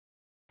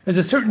There's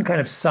a certain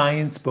kind of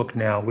science book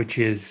now, which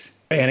is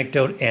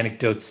anecdote,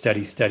 anecdote,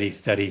 study, study,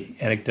 study,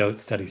 anecdote,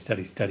 study,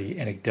 study, study,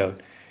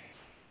 anecdote.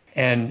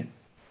 And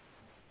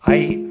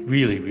I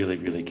really, really,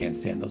 really can't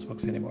stand those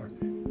books anymore.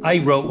 I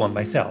wrote one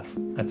myself.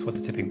 That's what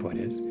The Tipping Point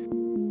is.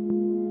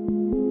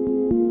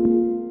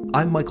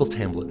 I'm Michael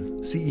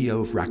Tamblyn,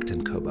 CEO of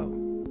Rakuten Kobo.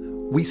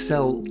 We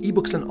sell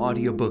ebooks and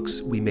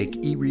audiobooks, we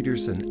make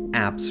e-readers and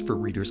apps for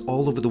readers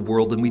all over the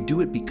world, and we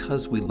do it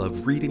because we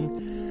love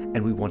reading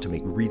and we want to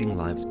make reading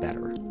lives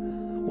better.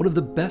 One of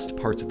the best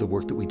parts of the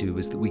work that we do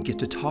is that we get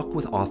to talk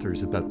with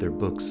authors about their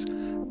books,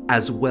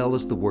 as well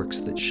as the works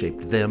that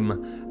shaped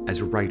them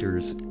as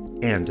writers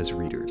and as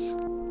readers.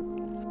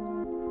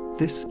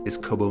 This is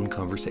Kobo in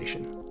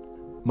Conversation.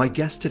 My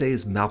guest today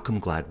is Malcolm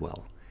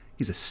Gladwell.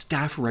 He's a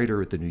staff writer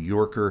at The New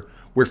Yorker,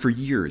 where for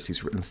years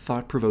he's written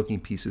thought-provoking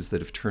pieces that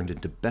have turned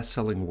into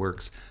best-selling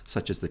works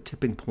such as The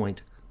Tipping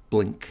Point,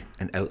 Blink,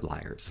 and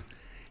Outliers.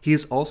 He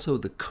is also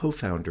the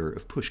co-founder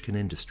of Pushkin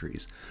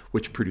Industries,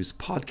 which produce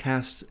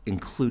podcasts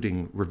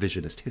including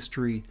Revisionist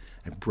History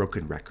and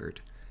Broken Record.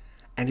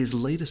 And his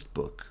latest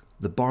book,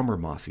 The Bomber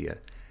Mafia,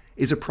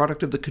 is a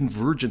product of the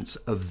convergence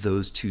of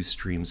those two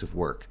streams of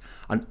work,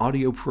 an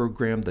audio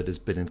program that has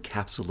been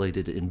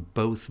encapsulated in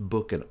both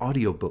book and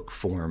audiobook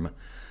form.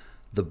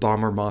 The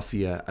Bomber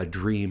Mafia, A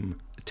Dream,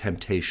 a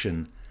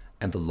Temptation,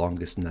 and The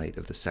Longest Night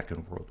of the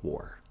Second World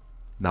War.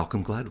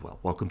 Malcolm Gladwell,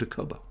 welcome to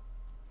Kobo.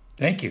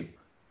 Thank you.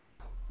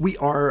 We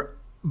are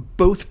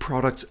both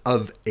products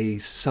of a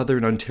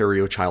Southern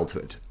Ontario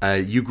childhood.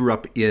 You grew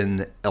up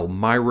in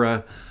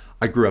Elmira.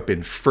 I grew up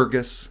in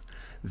Fergus.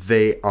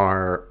 They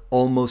are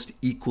almost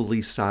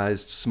equally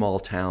sized small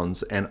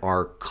towns and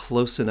are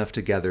close enough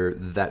together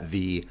that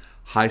the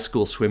high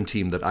school swim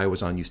team that I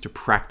was on used to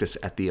practice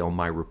at the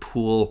Elmira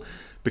pool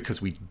because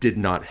we did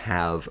not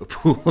have a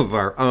pool of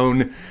our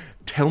own.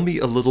 Tell me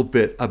a little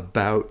bit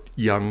about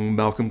young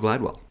Malcolm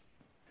Gladwell.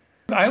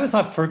 I always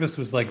thought Fergus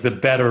was like the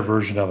better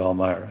version of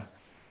Elmira.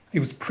 It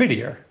was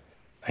prettier,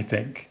 I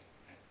think.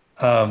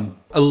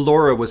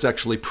 Elora was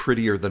actually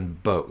prettier than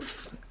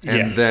both.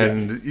 And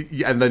then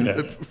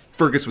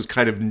Fergus was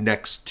kind of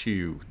next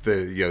to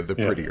the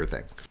prettier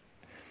thing.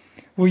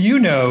 Well, you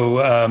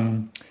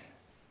know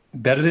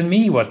better than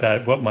me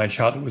what my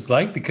childhood was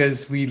like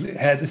because we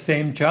had the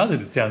same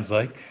childhood, it sounds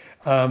like.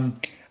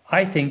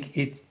 I think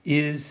it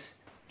is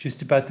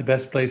just about the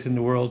best place in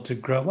the world to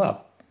grow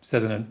up.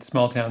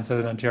 Small town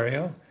Southern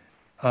Ontario.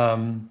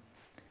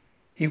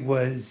 It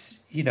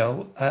was,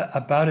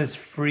 about as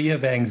free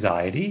of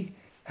anxiety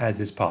as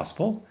is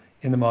possible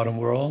in the modern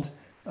world.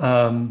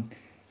 In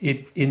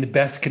the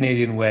best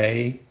Canadian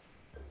way,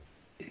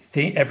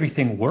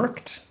 everything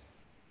worked.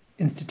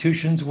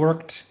 Institutions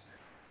worked.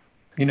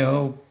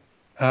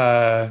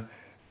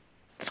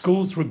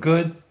 Schools were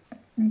good.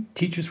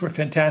 Teachers were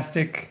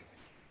fantastic.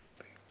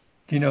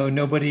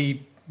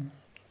 Nobody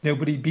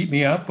beat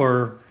me up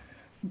or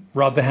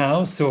robbed the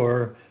house,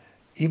 or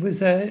I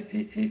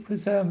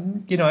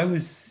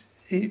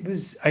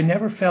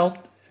never felt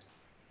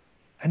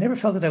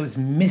that I was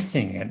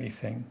missing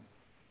anything.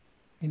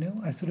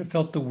 I sort of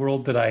felt the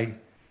world that I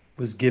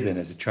was given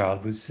as a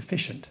child was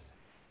sufficient,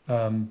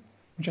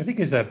 which I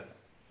think is a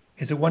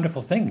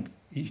wonderful thing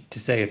to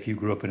say if you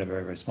grew up in a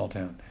very, very small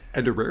town.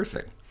 And a rare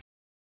thing.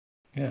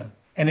 Yeah.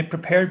 And it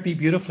prepared me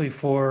beautifully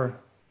for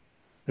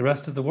the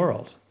rest of the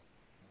world,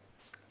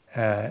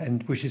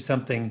 and which is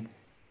something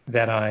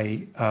that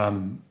I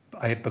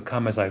have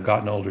become, as I've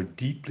gotten older,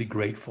 deeply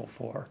grateful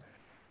for,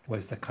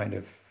 was the kind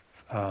of,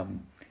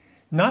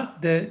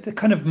 not the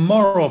kind of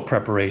moral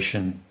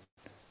preparation,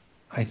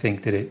 I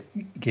think, that it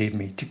gave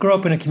me to grow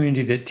up in a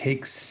community that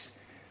takes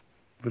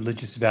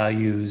religious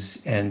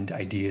values and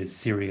ideas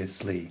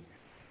seriously.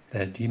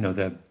 That, we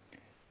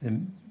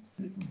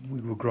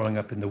were growing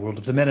up in the world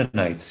of the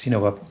Mennonites,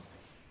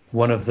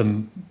 one of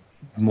the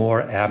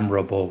more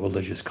admirable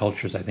religious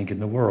cultures, I think, in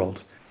the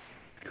world.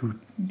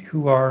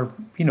 Who are,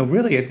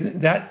 really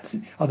that,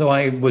 although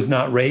I was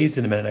not raised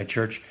in a Mennonite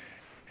church,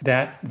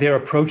 that their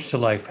approach to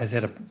life has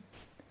had a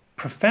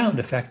profound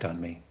effect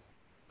on me.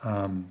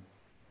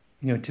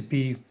 To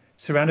be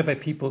surrounded by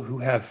people who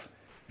have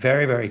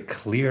very, very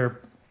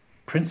clear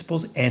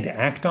principles and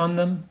act on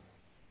them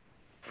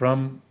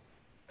from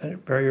a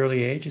very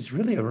early age is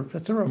really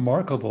that's a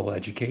remarkable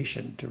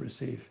education to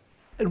receive.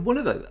 And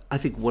I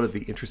think one of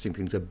the interesting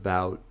things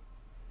about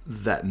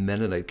that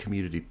Mennonite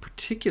community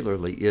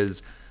particularly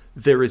is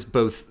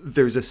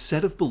there's a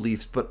set of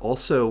beliefs, but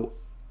also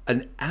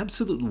an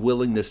absolute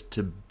willingness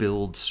to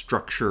build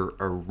structure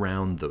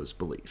around those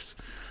beliefs.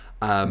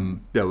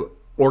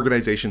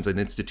 Organizations and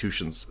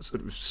institutions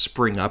sort of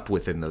spring up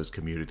within those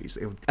communities.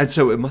 And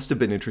so it must have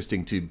been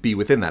interesting to be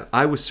within that.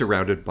 I was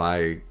surrounded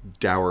by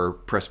dour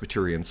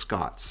Presbyterian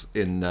Scots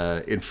in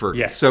Fergus.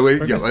 Yes, so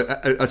Fergus.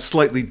 A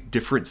slightly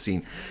different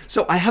scene.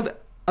 So I have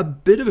a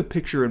bit of a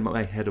picture in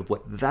my head of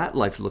what that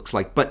life looks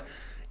like, but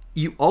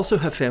you also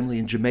have family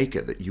in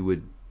Jamaica that you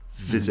would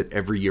visit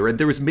every year, and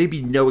there was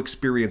maybe no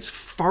experience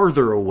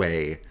farther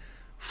away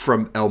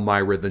from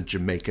Elmira than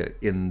Jamaica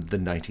in the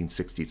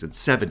 1960s and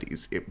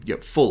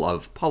 70s, full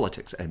of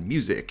politics and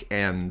music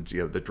and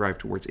the drive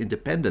towards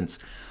independence.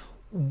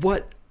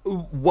 What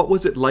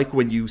was it like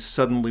when you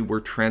suddenly were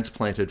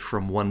transplanted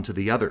from one to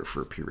the other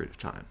for a period of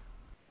time?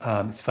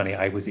 It's funny.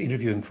 I was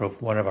interviewing for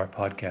one of our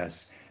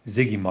podcasts,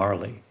 Ziggy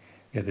Marley,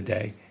 the other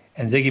day.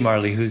 And Ziggy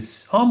Marley,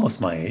 who's almost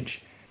my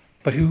age,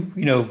 but who,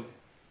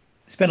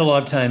 spent a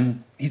lot of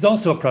time, he's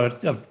also a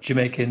product of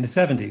Jamaica in the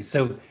 70s.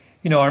 So,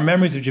 our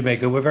memories of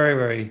Jamaica were very,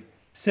 very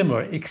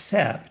similar,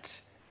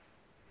 except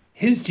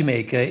his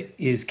Jamaica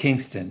is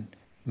Kingston.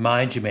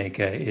 My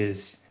Jamaica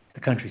is the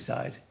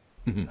countryside,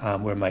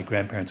 where my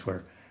grandparents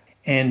were.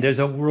 And there's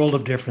a world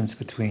of difference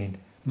between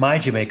my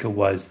Jamaica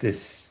was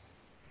this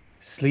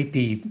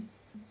sleepy,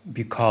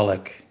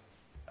 bucolic,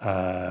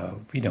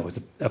 it was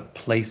a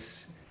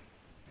place.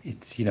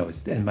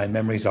 And my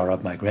memories are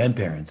of my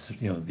grandparents.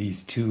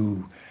 These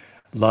two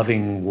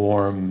loving,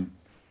 warm,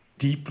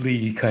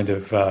 deeply kind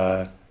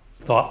of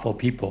thoughtful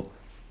people.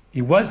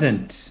 It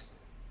wasn't,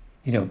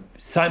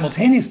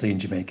 simultaneously in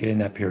Jamaica in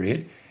that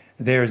period.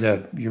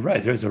 You're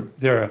right.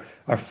 There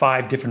are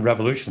 5 different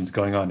revolutions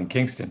going on in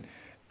Kingston.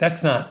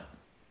 That's not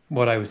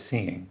what I was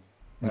seeing,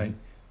 right?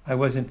 I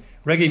wasn't.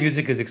 Reggae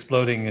music is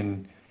exploding,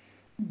 and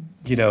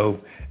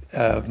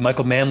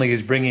Michael Manley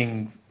is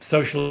bringing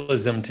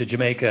socialism to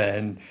Jamaica,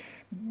 and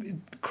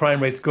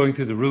crime rates going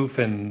through the roof,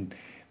 and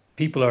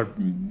people are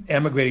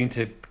emigrating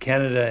to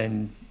Canada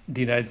and the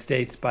United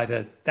States by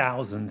the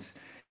thousands.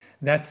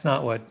 That's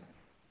not what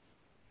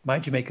my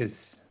Jamaica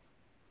is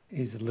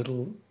a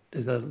little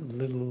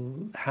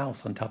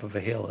house on top of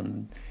a hill,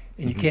 and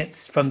you can't,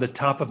 from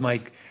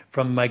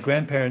my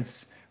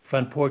grandparents'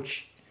 front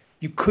porch,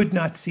 you could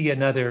not see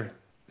another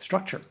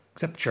structure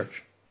except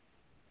church.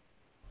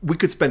 We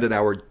could spend an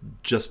hour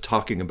just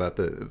talking about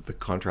the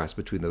contrast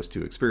between those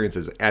two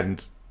experiences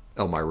and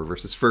Elmira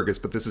versus Fergus,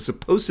 but this is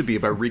supposed to be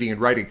about reading and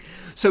writing.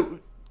 So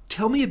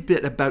tell me a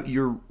bit about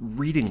your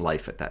reading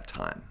life at that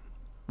time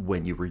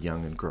when you were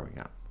young and growing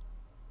up.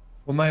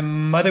 Well, my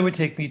mother would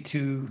take me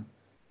to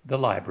the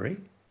library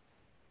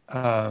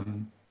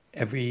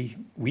every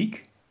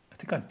week, I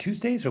think on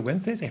Tuesdays or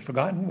Wednesdays, I've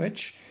forgotten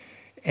which.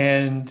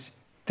 And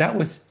that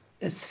was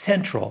a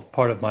central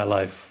part of my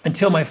life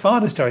until my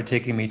father started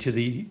taking me to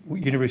the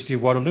University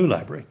of Waterloo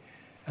Library,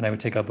 and I would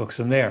take out books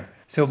from there.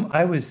 So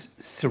I was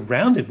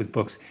surrounded with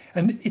books.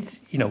 And it's,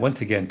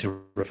 once again,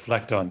 to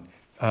reflect on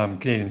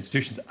Canadian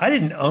institutions, I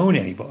didn't own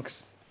any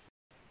books.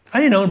 I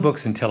didn't own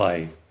books until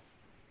I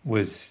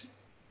was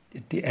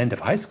at the end of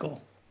high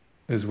school.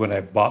 It was when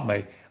I bought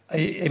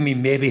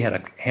maybe had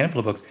a handful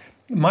of books.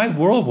 My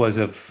world was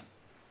of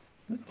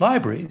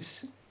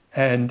libraries.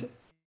 And,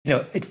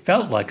 it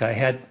felt like I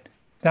had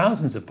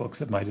thousands of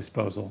books at my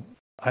disposal.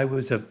 I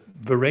was a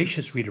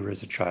voracious reader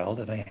as a child,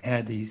 and I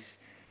had these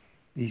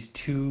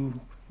 2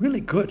 really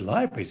good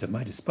libraries at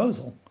my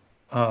disposal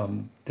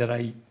that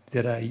I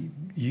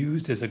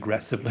used as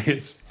aggressively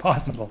as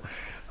possible.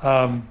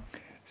 And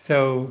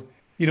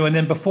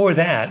then before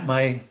that,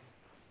 my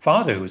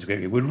father, who was a great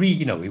reader, would read.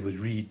 He would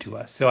read to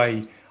us. So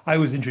I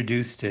was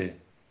introduced to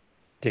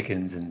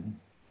Dickens and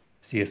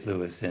C.S.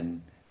 Lewis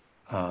and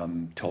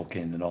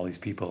Tolkien and all these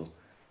people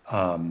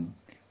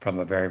from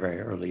a very,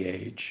 very early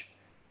age.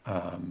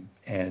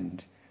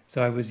 And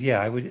so I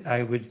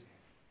would,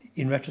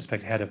 in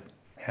retrospect,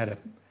 had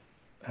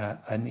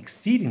an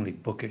exceedingly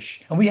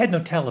bookish, and we had no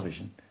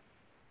television.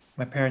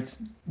 My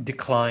parents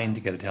declined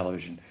to get a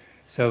television.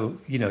 So,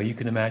 you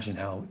can imagine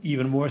how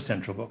even more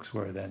central books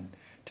were then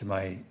to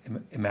my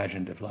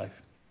imaginative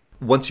life.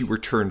 Once you were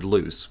turned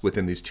loose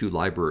within these 2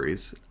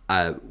 libraries,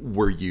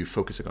 were you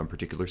focusing on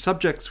particular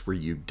subjects? Were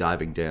you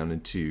diving down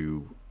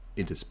into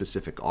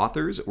specific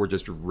authors, or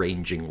just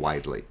ranging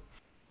widely?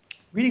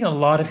 Reading a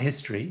lot of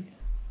history,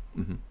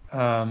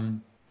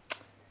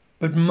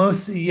 but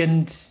mostly,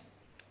 and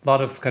a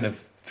lot of kind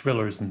of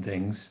thrillers and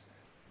things,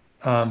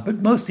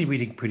 but mostly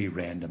reading pretty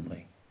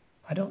randomly.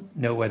 I don't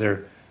know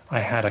whether I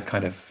had a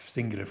kind of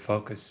singular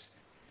focus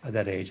at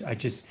that age. I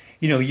just,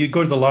 you'd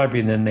go to the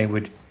library and then they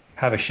would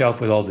have a shelf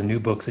with all the new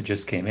books that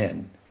just came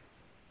in.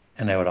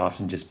 And I would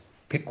often just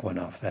pick one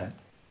off that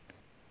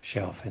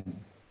shelf and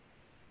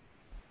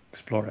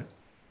explore it.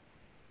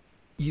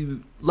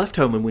 You left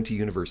home and went to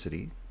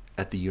university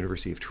at the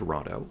University of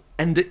Toronto.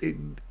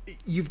 And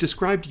you've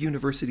described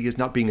university as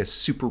not being a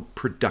super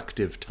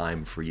productive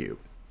time for you.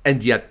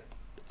 And yet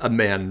a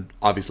man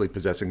obviously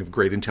possessing of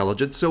great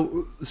intelligence.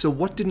 So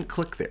what didn't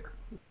click there?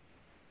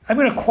 I'm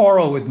going to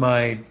quarrel with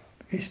I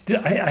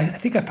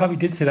think I probably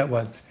did say that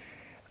once.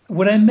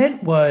 What I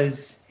meant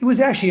was, it was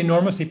actually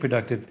enormously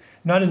productive,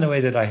 not in the way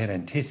that I had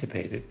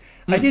anticipated.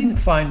 I didn't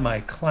find my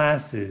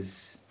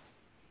classes,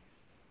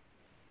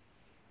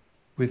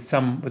 with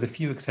a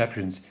few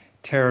exceptions,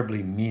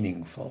 terribly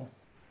meaningful.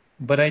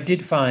 But I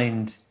did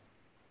find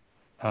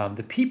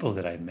the people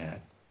that I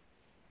met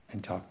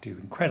and talked to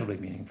incredibly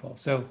meaningful.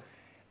 So,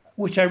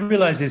 which I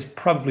realize is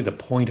probably the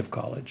point of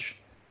college,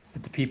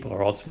 that the people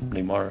are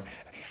ultimately more.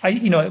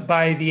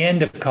 By the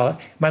end of college,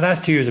 my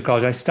last 2 years of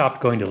college, I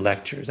stopped going to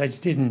lectures. I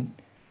just didn't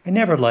I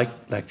never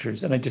liked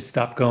lectures and I just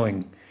stopped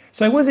going.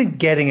 So I wasn't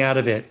getting out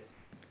of it.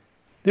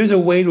 There's a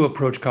way to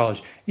approach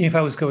college. If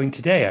I was going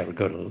today, I would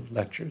go to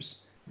lectures.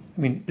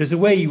 I mean, there's a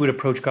way you would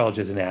approach college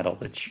as an adult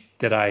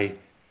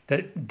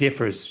that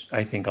differs,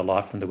 I think, a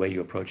lot from the way you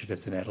approach it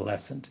as an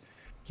adolescent.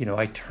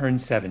 I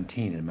turned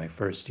 17 in my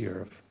first year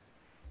of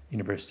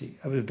university.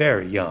 I was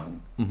very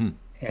young.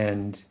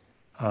 And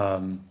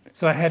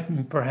so I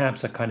had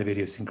perhaps a kind of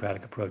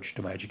idiosyncratic approach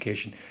to my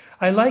education.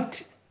 I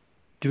liked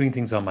doing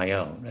things on my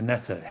own, and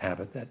that's a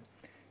habit that,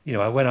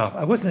 I went off.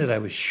 I wasn't that I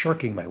was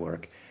shirking my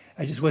work.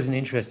 I just wasn't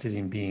interested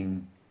in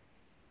being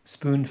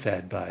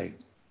spoon-fed by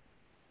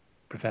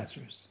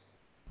professors.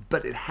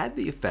 But it had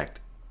the effect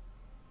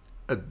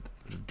of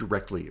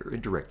directly or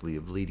indirectly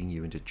of leading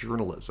you into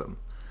journalism,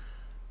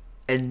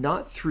 and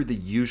not through the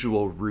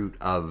usual route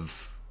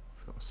of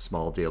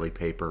small daily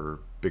paper,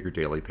 bigger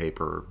daily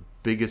paper,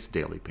 biggest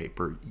daily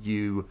paper.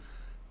 You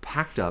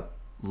packed up,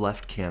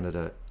 left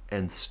Canada,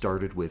 and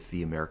started with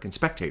the American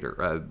Spectator,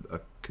 a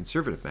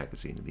conservative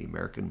magazine in the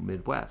American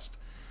Midwest.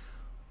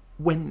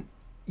 When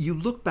you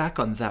look back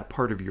on that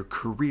part of your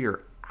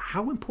career,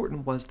 how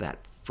important was that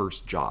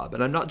first job?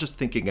 And I'm not just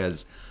thinking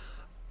as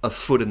a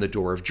foot in the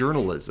door of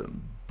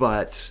journalism,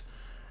 but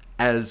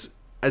as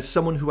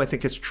someone who I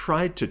think has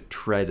tried to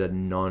tread a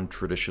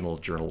non-traditional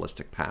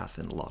journalistic path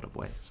in a lot of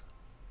ways.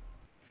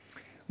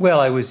 Well,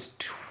 I was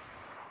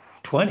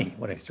 20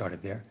 when I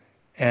started there,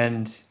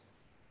 and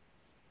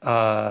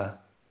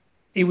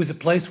it was a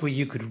place where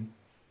you could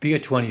be a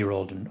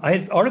 20-year-old, and I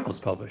had articles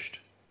published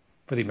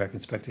for the American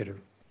Spectator.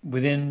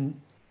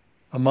 Within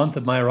a month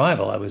of my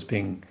arrival,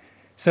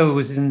 so it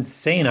was an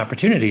insane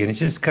opportunity, and it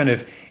just kind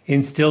of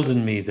instilled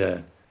in me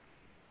the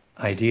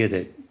idea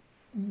that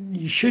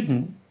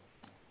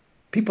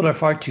people are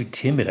far too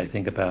timid, I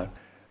think, about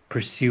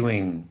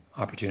pursuing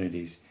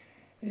opportunities.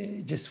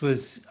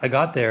 I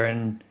got there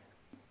and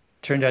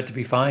turned out to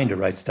be fine to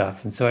write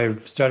stuff. And so I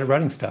started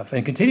writing stuff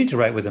and continued to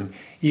write with them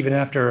even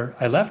after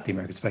I left the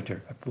American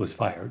Spectator. I was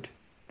fired.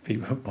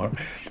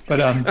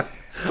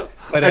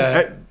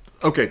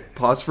 Okay,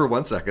 pause for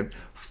 1 second.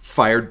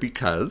 Fired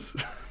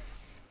because?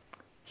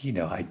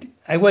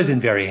 I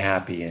wasn't very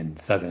happy in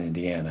Southern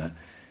Indiana.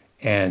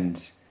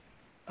 And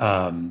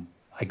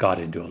I got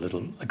into it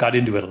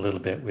a little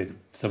bit with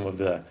some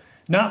of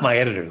not my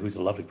editor, who's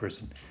a lovely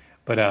person,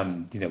 but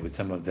with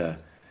some of the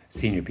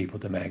senior people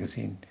at the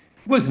magazine.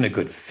 It wasn't a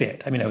good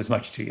fit. I mean, I was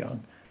much too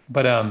young,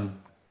 but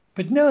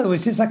no, it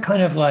was just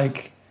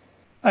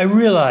I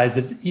realized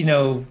that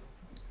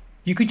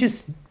you could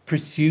just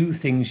pursue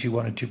things you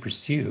wanted to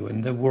pursue,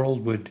 and the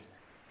world would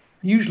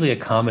usually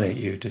accommodate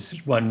you to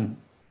one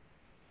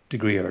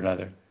degree or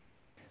another.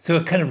 So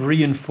it kind of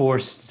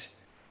reinforced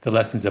the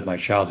lessons of my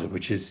childhood,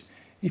 which is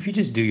if you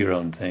just do your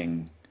own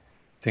thing,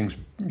 things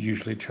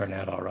usually turn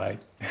out all right.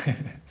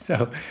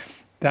 So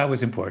that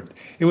was important.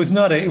 It was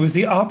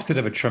the opposite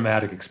of a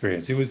traumatic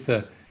experience. It was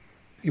an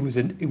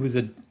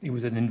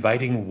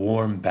inviting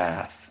warm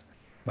bath,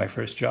 my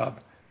first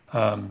job.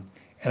 And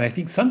I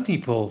think some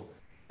people,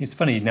 it's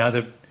funny, now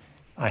that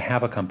I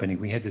have a company,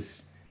 we had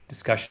this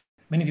discussion.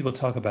 Many people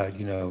talk about,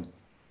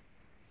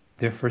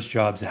 their first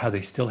jobs, how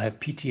they still have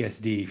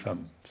PTSD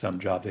from some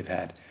job they've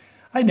had.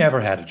 I never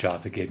had a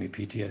job that gave me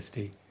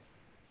PTSD.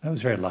 I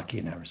was very lucky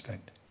in that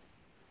respect.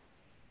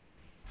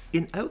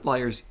 In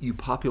Outliers, you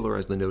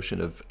popularized the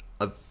notion of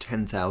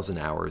 10,000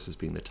 hours as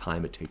being the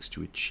time it takes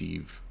to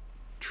achieve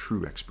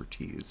true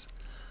expertise.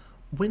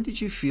 When did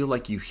you feel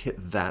like you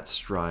hit that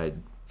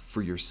stride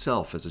for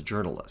yourself as a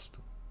journalist?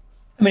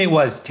 I mean, it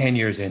was 10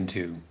 years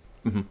into.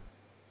 Mm-hmm.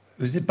 It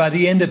was by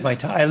the end of my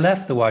time. I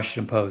left the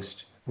Washington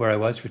Post, where I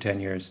was for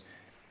 10 years,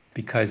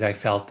 because I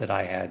felt that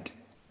I had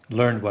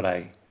learned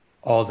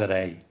all that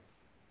I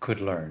could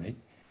learn.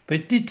 But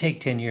it did take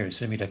 10 years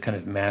for me to kind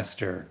of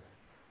master,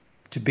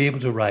 to be able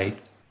to write,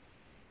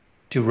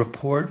 to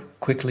report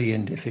quickly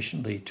and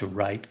efficiently, to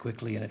write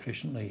quickly and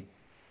efficiently,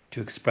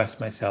 to express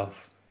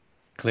myself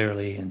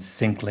clearly and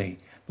succinctly.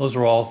 Those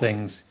are all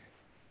things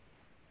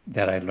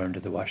that I learned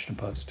at the Washington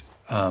Post,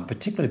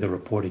 particularly the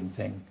reporting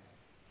thing.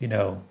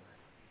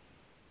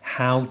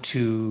 How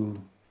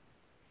to,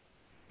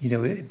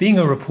 being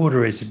a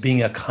reporter is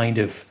being a kind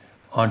of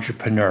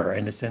entrepreneur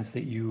in the sense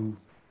that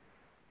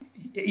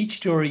each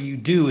story you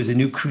do is a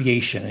new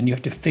creation and you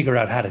have to figure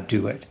out how to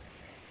do it.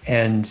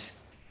 And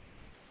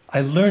I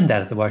learned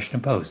that at the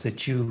Washington Post,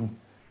 that you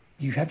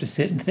have to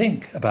sit and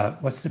think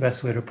about what's the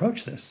best way to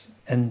approach this,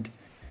 and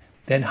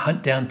then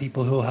hunt down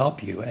people who will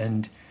help you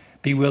and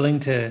be willing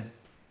to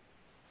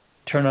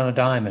turn on a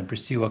dime and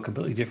pursue a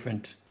completely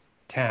different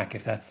tack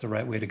if that's the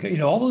right way to go.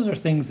 All those are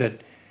things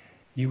that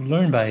you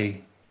learn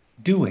by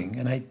doing.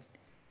 And I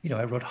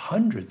wrote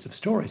hundreds of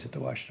stories at the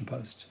Washington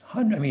Post.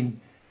 An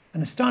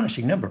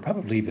astonishing number,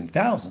 probably even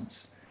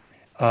thousands.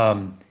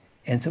 And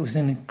so it was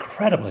an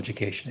incredible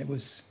education. It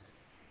was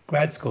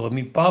grad school.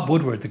 Bob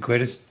Woodward, the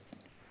greatest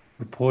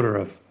reporter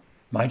of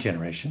my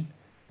generation,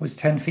 was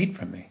 10 feet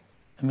from me.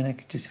 I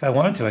could just, if I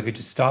wanted to, I could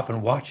just stop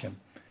and watch him.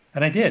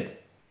 And I did,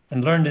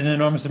 and learned an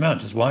enormous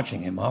amount just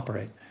watching him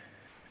operate.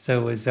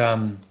 So it was,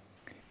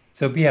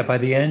 So yeah, by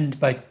the end,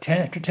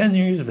 after 10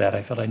 years of that,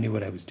 I felt I knew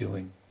what I was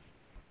doing.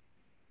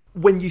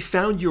 When you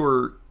found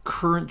your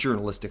current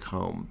journalistic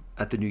home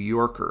at The New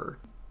Yorker,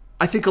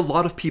 I think a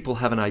lot of people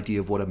have an idea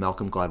of what a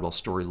Malcolm Gladwell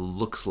story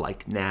looks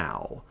like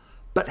now.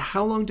 But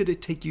how long did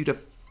it take you to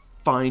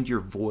find your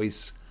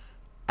voice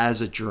as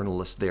a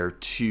journalist there,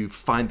 to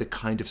find the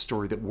kind of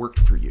story that worked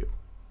for you?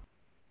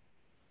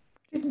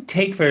 It didn't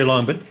take very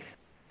long, but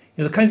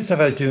the kinds of stuff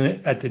I was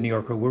doing at The New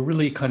Yorker were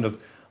really kind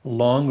of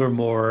longer,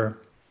 more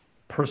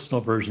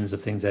personal versions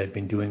of things I had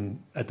been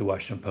doing at the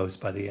Washington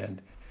Post by the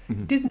end.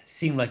 It didn't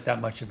seem like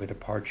that much of a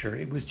departure.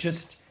 It was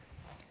just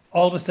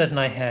all of a sudden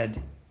I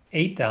had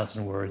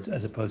 8,000 words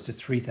as opposed to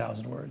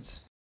 3,000 words.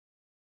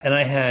 And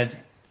I had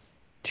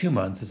 2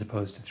 months as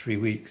opposed to 3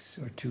 weeks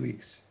or 2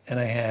 weeks. And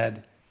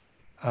I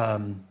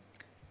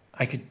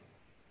could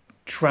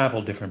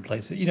travel different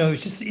places.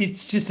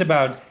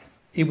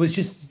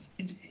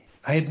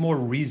 I had more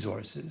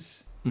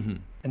resources.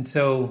 And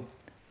so,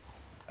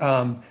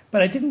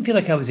 but I didn't feel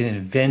like I was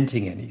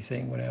inventing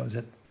anything when I was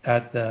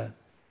at the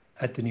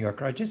New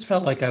Yorker. I just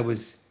felt like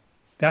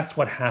that's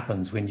what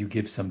happens when you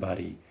give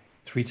somebody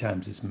 3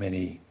 times as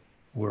many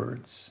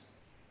words.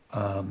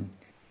 And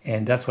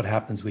that's what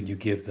happens when you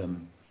give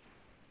them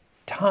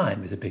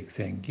time is a big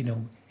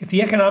thing. If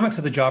the economics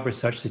of the job are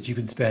such that you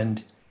can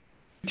spend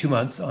 2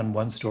 months on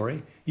one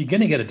story, you're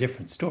going to get a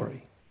different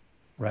story,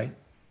 right?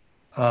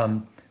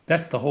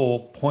 That's the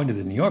whole point of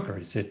the New Yorker,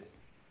 is that,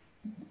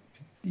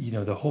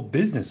 the whole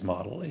business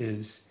model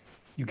is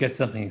you get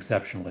something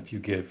exceptional if you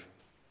give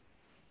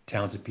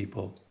talented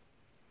people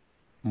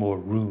more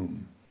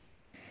room.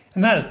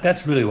 And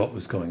that's really what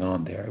was going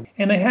on there.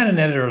 And I had an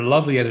editor, a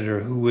lovely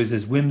editor, who was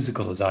as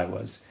whimsical as I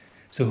was,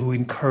 so who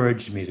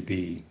encouraged me to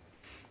be,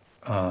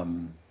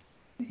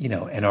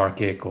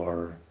 anarchic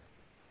or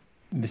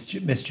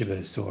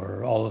mischievous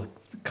or all the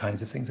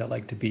kinds of things I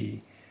like to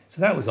be.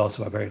 So that was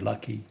also a very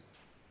lucky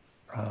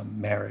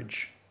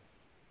marriage.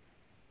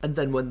 And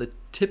then when The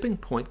Tipping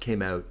Point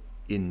came out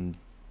in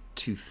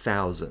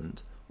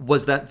 2000,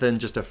 was that then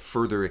just a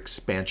further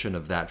expansion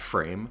of that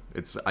frame?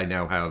 I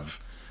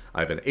have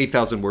an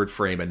 8,000 word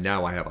frame, and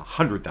now I have a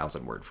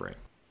 100,000 word frame.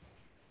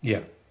 Yeah,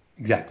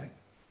 exactly.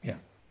 Yeah.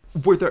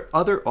 Were there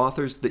other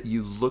authors that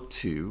you looked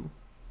to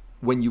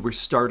when you were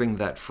starting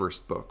that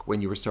first book,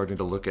 when you were starting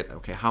to look at,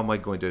 okay, how am I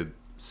going to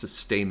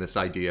sustain this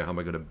idea? How am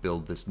I going to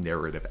build this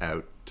narrative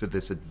out to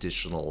this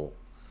additional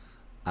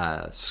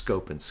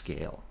scope and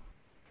scale?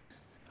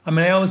 I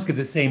mean, I always give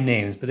the same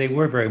names, but they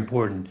were very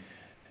important.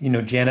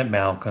 Janet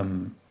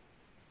Malcolm,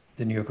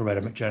 the New Yorker writer,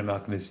 Janet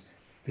Malcolm has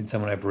been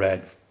someone I've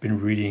been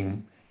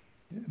reading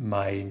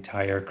my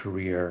entire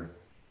career.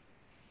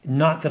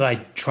 Not that I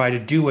try to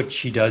do what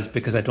she does,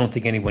 because I don't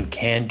think anyone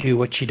can do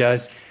what she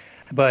does,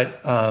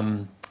 but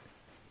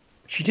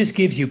she just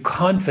gives you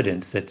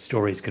confidence that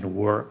stories can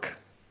work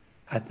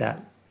at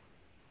that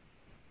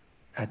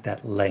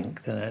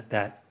length and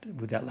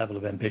with that level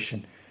of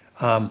ambition.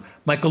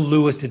 Michael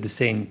Lewis had the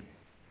same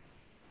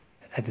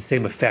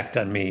effect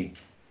on me.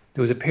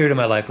 There was a period of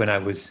my life when I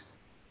was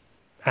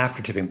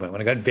after Tipping Point,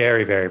 when I got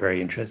very, very,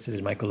 very interested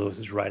in Michael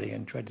Lewis's writing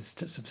and tried to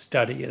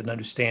study it and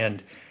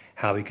understand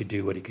how he could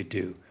do what he could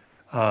do.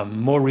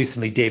 More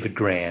recently, David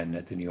Grann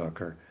at The New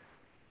Yorker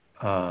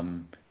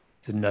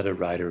is another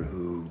writer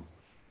who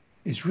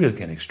is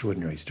really an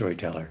extraordinary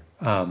storyteller.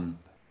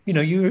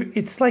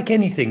 It's like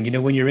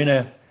anything, when you're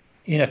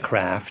in a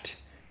craft,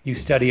 you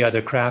study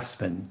other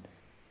craftsmen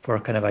for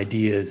kind of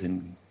ideas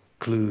and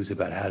clues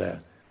about how to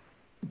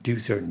do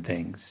certain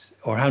things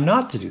or how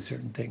not to do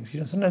certain things.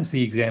 Sometimes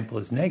the example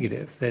is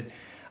negative, that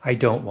I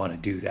don't want to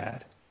do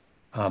that.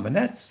 And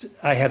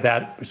I have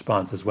that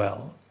response as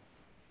well.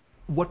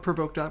 What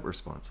provoked that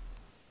response?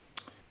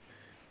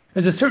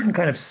 There's a certain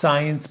kind of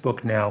science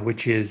book now,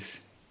 which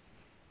is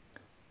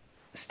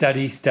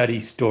study,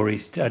 story,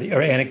 study,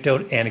 or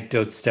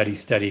anecdote, study,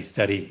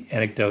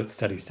 anecdote,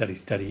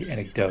 study,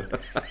 anecdote.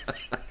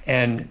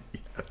 And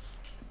yes.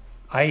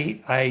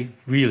 I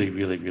really,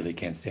 really, really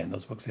can't stand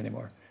those books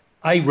anymore.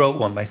 I wrote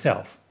one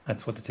myself.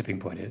 That's what The Tipping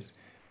Point is.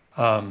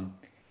 And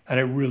I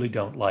really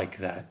don't like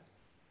that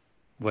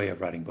way of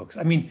writing books.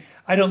 I mean,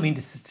 I don't mean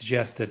to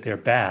suggest that they're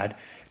bad,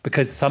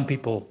 because some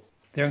people,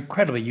 they're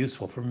incredibly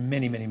useful for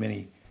many, many,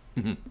 many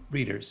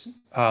readers.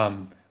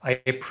 I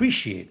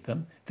appreciate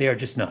them. They are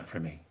just not for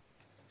me.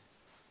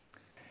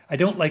 I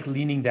don't like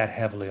leaning that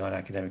heavily on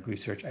academic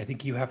research. I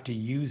think you have to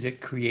use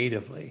it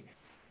creatively.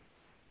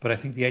 But I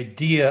think the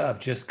idea of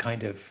just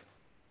kind of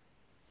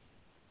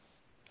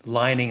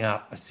lining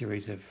up a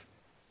series of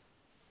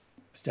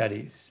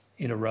studies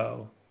in a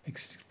row,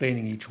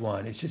 explaining each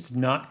one, is just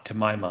not, to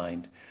my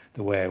mind,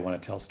 the way I want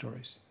to tell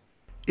stories.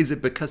 Is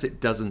it because it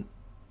doesn't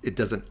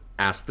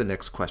ask the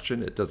next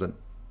question? It doesn't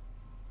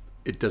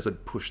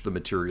push the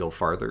material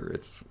farther?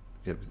 It's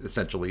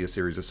essentially a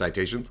series of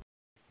citations?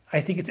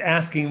 I think it's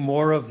asking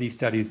more of these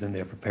studies than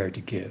they're prepared to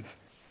give.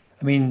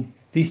 I mean,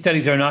 these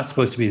studies are not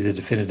supposed to be the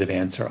definitive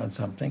answer on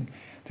something.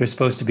 They're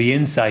supposed to be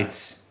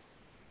insights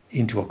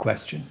into a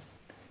question.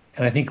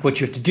 And I think what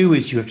you have to do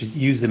is you have to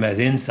use them as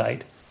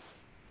insight.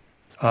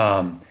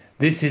 But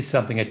this is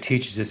something that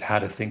teaches us how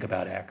to think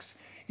about X.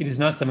 It is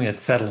not something that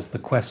settles the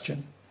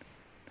question.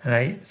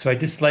 So I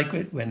dislike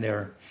it when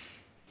their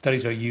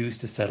studies are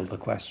used to settle the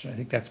question. I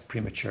think that's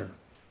premature.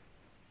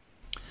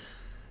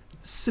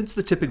 Since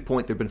The Tipping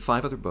Point, there have been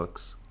 5 other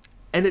books,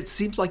 and it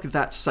seems like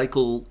that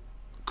cycle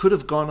could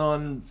have gone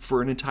on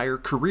for an entire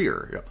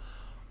career. You know,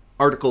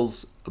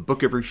 articles, a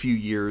book every few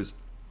years,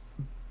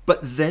 but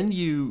then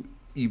you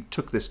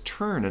took this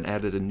turn and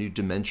added a new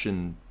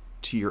dimension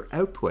to your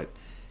output.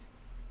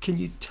 Can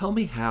you tell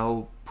me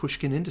how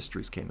Pushkin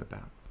Industries came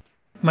about?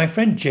 My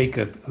friend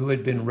Jacob, who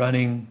had been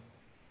running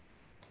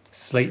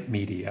Slate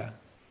Media,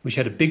 which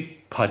had a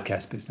big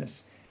podcast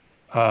business,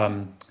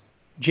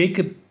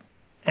 Jacob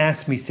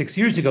asked me 6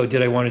 years ago,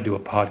 did I want to do a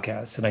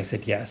podcast? And I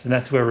said yes. And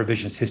that's where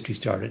Revisionist History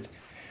started.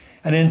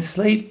 And then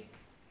Slate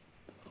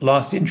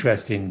lost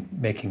interest in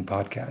making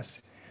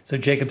podcasts. So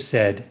Jacob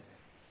said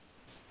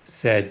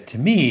to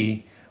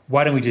me,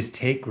 why don't we just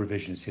take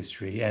Revisionist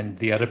History and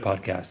the other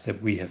podcasts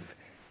that we have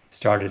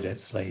started at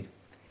Slate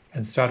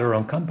and start our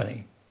own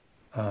company?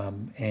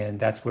 And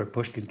that's where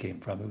Pushkin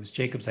came from. It was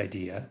Jacob's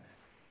idea,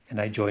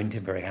 and I joined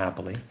him very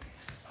happily.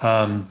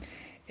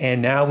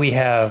 And now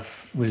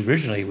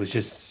originally it was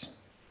just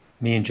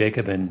me and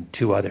Jacob and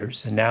 2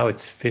 others, and now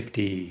it's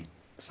 50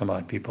 some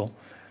odd people.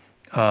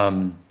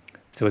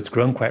 So it's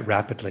grown quite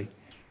rapidly.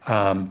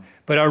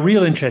 But our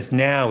real interest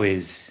now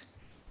is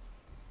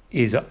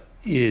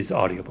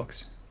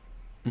audiobooks.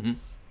 Mm-hmm.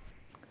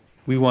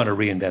 We want to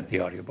reinvent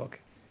the audiobook.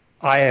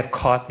 I have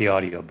caught the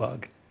audio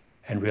bug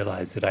and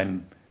realized that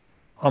I'm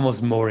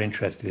almost more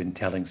interested in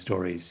telling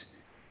stories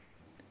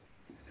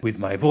with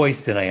my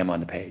voice than I am on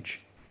the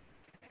page.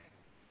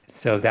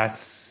 So I've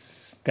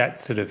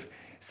sort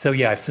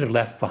of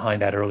left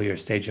behind that earlier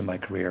stage in my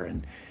career,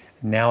 and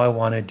now I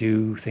want to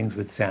do things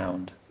with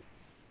sound.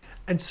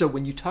 And so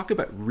when you talk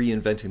about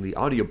reinventing the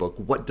audiobook,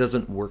 what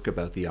doesn't work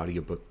about the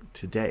audiobook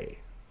today?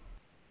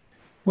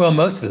 Well,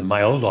 most of them,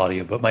 my own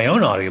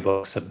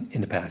audiobooks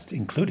in the past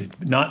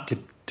included, not to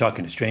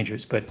talking to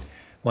strangers, but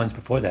ones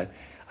before that.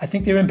 I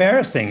think they're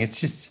embarrassing.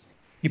 It's just,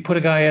 you put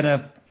a guy in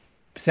a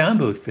sound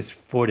booth for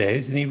 4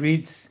 days and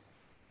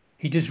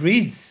he just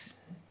reads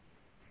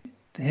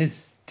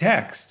his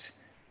text.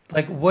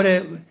 Like,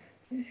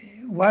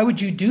 why would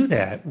you do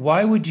that?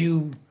 Why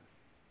wouldn't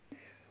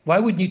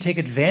you take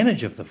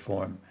advantage of the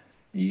form?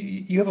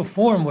 You have a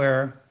form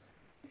where,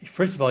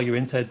 first of all, you're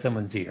inside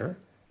someone's ear,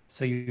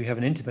 so you have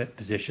an intimate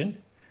position.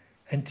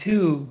 And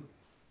 2,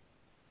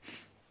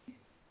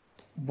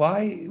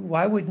 why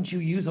wouldn't you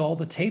use all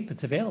the tape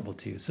that's available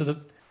to you? So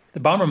the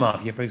Bomber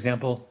Mafia, for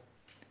example,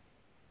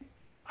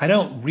 I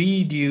don't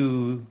read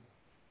you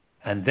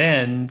and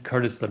then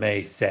Curtis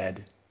LeMay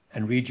said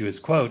and read you his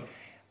quote.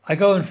 I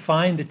go and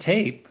find the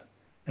tape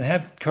and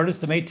have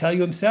Curtis LeMay tell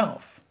you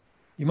himself.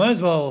 You might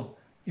as well,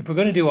 if we're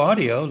going to do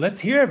audio,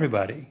 let's hear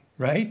everybody,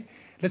 right?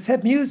 Let's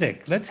have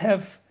music. Let's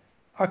have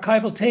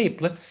archival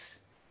tape. Let's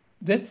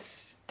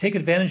take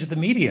advantage of the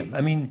medium.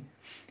 I mean,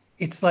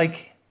 the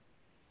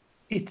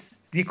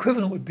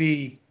equivalent would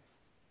be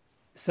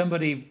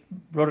somebody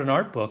wrote an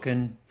art book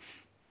and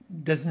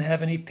doesn't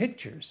have any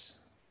pictures.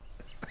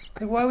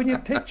 Like, why would you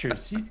have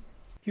pictures?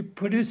 You're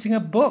producing a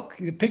book.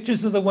 The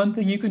pictures are the one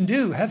thing you can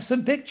do. Have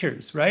some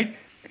pictures, right?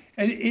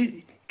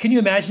 Can you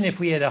imagine if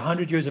we had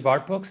 100 years of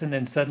art books and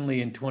then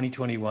suddenly in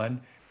 2021,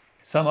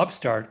 some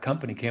upstart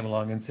company came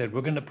along and said,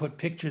 we're going to put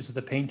pictures of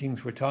the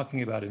paintings we're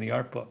talking about in the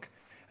art book.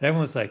 And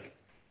everyone was like,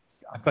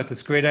 I've got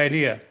this great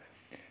idea.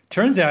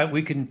 Turns out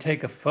we can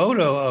take a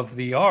photo of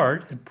the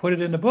art and put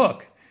it in the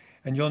book,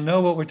 and you'll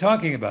know what we're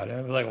talking about.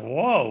 And we're like,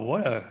 whoa,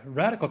 what a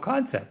radical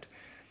concept.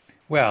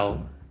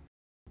 Well,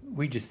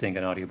 we just think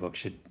an audiobook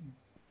should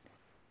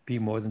be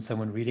more than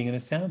someone reading in a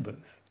sound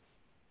booth.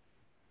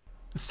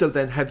 So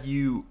then have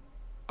you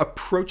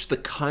approached the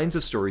kinds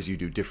of stories you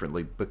do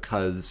differently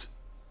because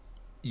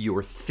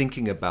you're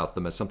thinking about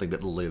them as something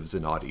that lives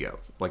in audio,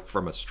 like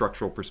from a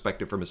structural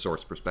perspective, from a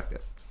source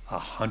perspective?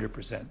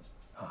 100%.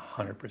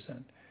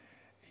 100%.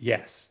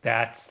 Yes,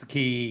 that's the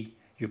key.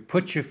 You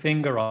put your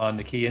finger on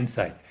the key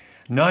insight.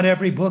 Not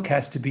every book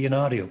has to be an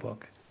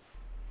audiobook.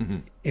 Mm-hmm.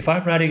 If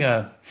I'm writing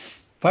a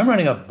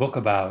book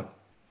about,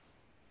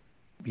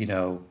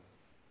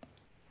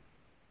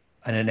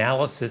 an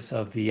analysis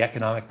of the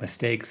economic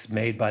mistakes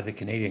made by the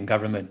Canadian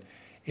government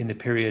in the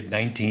period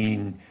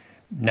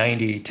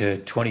 1990 to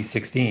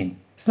 2016,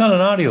 it's not an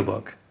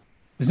audiobook.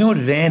 There's no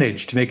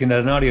advantage to making that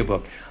an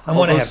audiobook.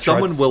 Although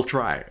someone will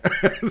try.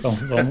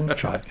 Someone will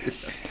try.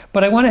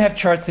 But I want to have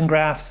charts and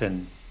graphs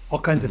and all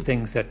kinds of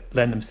things that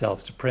lend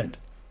themselves to print.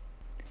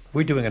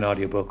 We're doing an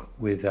audiobook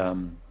with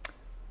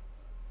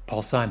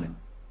Paul Simon,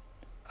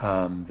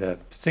 the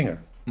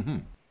singer,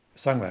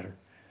 songwriter.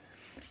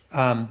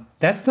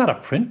 That's not a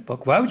print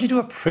book. Why would you do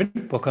a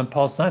print book on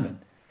Paul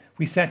Simon?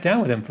 We sat down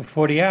with him for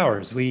 40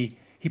 hours. He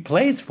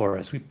plays for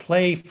us. We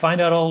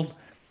found old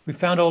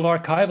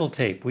archival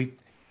tape.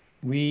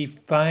 We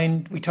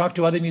talk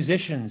to other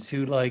musicians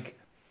who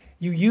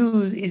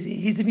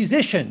he's a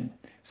musician.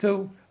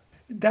 So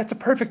that's a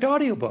perfect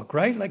audiobook,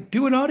 right? Like,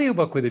 do an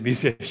audiobook with a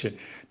musician,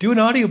 do an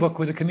audiobook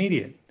with a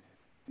comedian,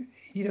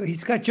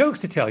 he's got jokes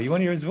to tell. You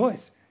want to hear his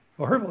voice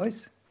or her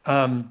voice.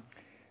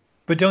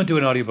 But don't do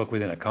an audiobook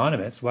with an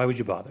economist. Why would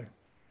you bother?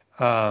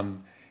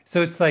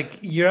 So it's like,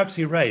 you're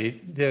absolutely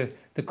right.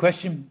 The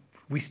question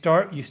you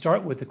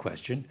start with the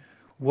question,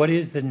 what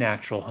is the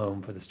natural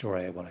home for the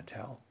story I want to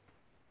tell?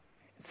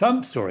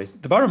 Some stories,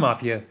 the Barber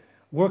Mafia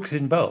works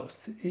in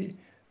both.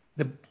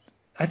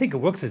 I think it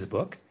works as a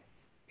book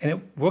and it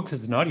works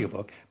as an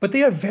audiobook, but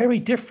they are very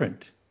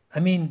different. I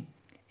mean,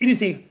 it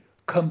is a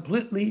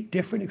completely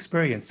different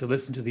experience to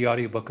listen to the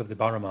audiobook of the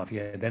Barber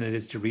Mafia than it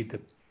is to read the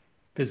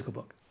physical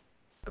book.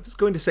 I was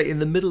going to say, in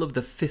the middle of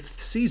the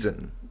 5th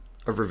season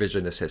of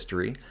Revisionist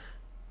History,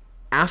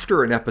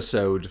 after an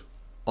episode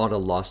on a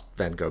lost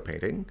Van Gogh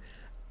painting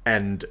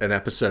and an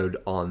episode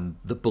on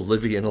the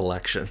Bolivian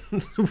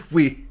elections,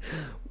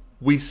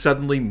 we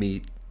suddenly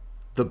meet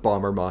the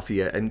Bomber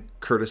Mafia and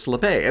Curtis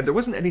LeMay. And there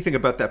wasn't anything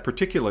about that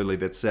particularly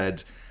that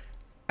said,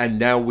 and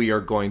now we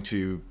are going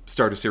to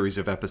start a series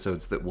of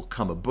episodes that will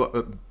become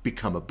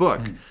a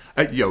book.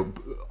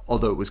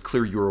 Although it was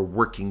clear you were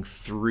working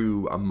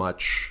through a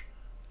much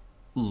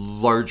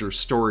larger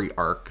story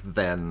arc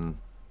than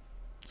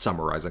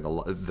summarizing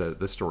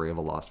the story of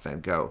a lost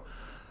Van Gogh.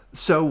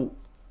 So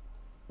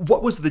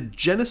what was the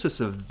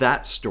genesis of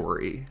that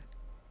story?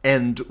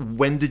 And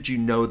when did you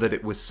know that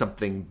it was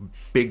something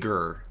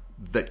bigger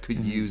that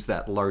could use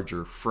that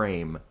larger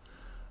frame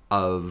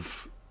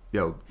of,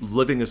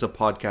 living as a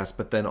podcast,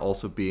 but then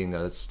also being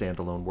a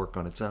standalone work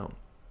on its own?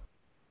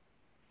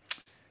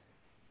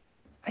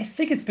 I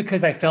think it's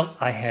because I felt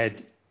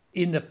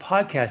in the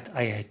podcast,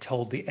 I had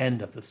told the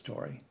end of the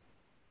story.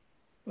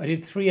 I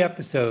did 3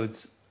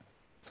 episodes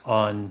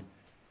on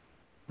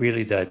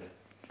really the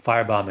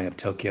firebombing of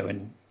Tokyo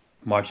in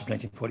March of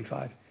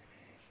 1945.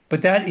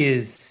 But that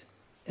is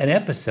an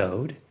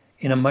episode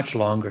in a much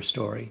longer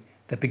story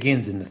that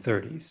begins in the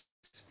 30s.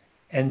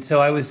 And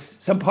so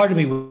some part of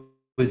me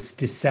was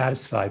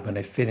dissatisfied when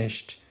I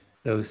finished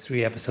those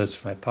 3 episodes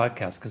for my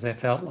podcast, because I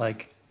felt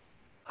like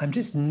I'm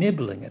just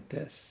nibbling at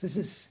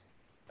this.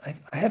 I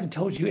haven't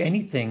told you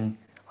anything.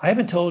 I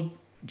haven't told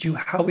you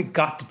how we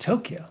got to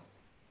Tokyo,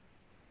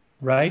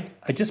 right?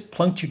 I just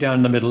plunked you down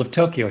in the middle of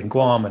Tokyo in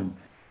Guam.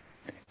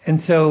 And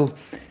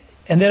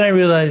then I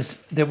realized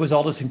there was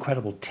all this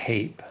incredible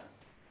tape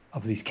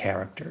of these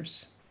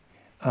characters.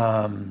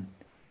 And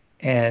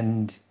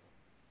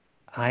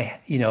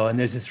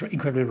there's this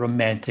incredibly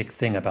romantic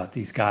thing about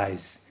these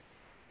guys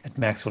at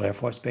Maxwell Air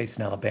Force Base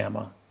in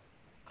Alabama.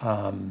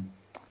 And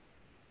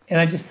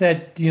I just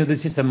said,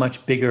 there's just a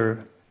much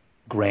bigger,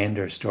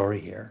 grander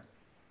story here.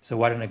 So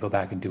why don't I go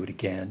back and do it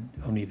again?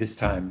 Only this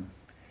time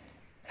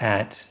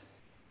at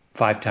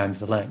 5 times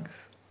the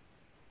length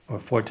or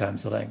 4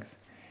 times the length.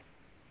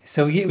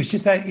 So it was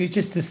just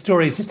the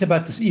story. It's just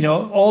about this,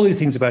 all these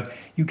things about,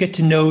 you get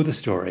to know the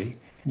story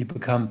and you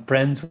become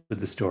friends with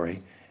the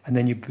story. And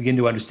then you begin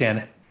to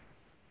understand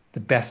the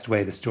best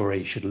way the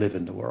story should live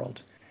in the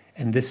world.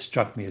 And this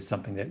struck me as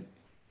something that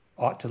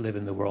ought to live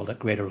in the world at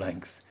greater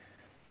length.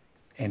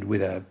 And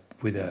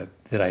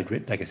that I'd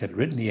written, like I said,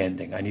 written the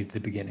ending. I needed the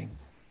beginning.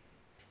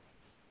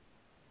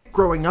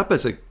 Growing up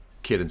as a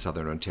kid in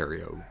Southern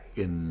Ontario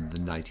in the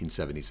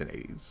 1970s and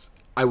 80s,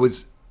 I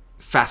was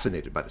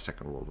fascinated by the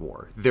Second World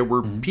War. There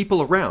were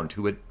people around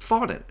who had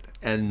fought in it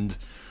and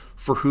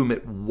for whom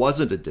it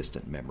wasn't a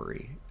distant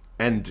memory.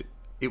 And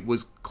it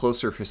was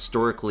closer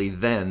historically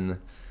then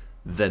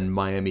than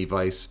Miami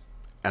Vice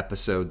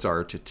episodes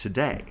are to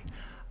today.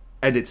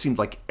 And it seemed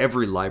like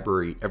every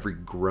library, every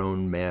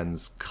grown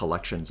man's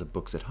collections of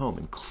books at home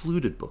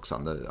included books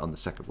on the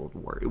Second World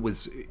War. It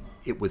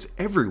was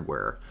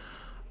everywhere.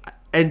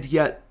 And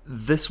yet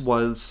this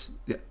was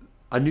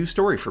a new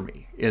story for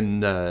me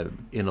in a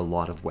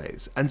lot of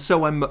ways. And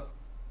so I'm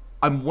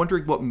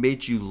wondering what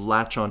made you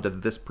latch onto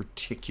this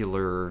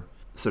particular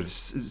sort of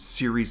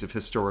series of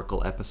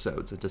historical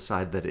episodes and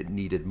decide that it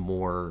needed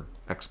more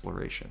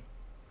exploration.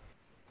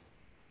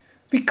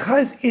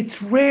 Because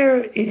it's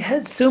rare. It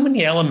has so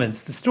many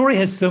elements. The story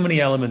has so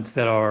many elements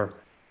that are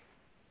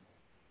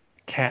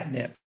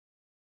catnip.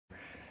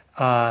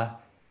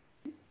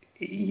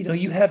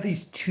 You have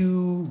these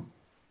 2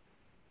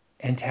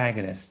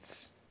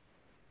 antagonists,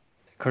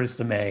 Curtis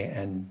LeMay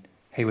and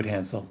Haywood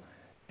Hansel,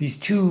 these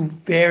 2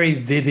 very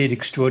vivid,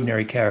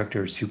 extraordinary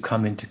characters who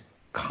come into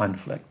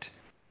conflict.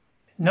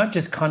 Not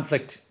just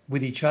conflict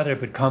with each other,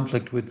 but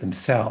conflict with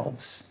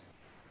themselves.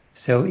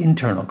 So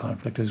internal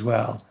conflict as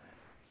well.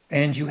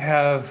 And you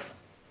have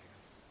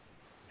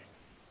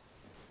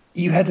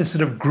this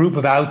sort of group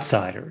of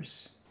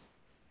outsiders,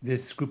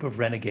 this group of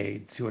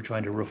renegades who are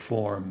trying to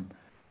reform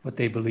what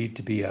they believe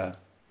to be a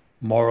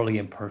morally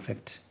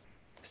imperfect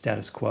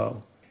status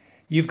quo.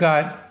 You've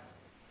got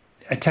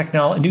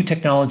a new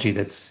technology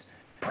that's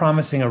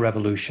promising a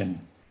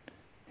revolution.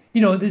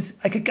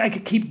 I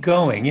could keep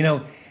going.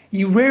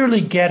 You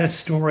rarely get a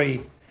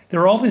story.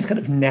 There are all these kind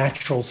of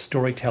natural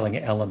storytelling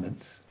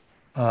elements.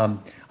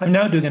 I'm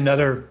going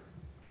to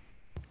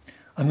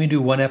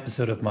do 1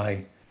 episode of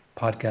my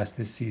podcast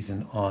this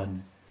season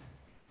on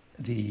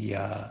the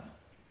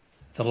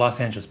Los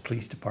Angeles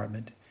Police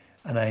Department,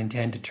 and I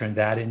intend to turn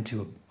that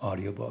into an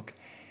audiobook.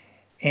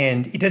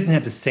 And it doesn't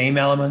have the same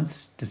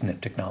elements, doesn't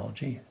have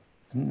technology,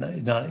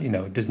 not,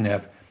 it doesn't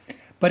have,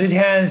 but it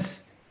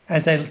has,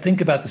 as I think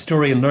about the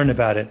story and learn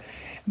about it,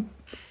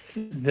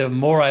 the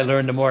more I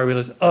learn, the more I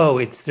realize,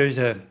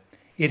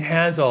 it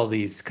has all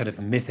these kind of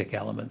mythic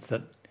elements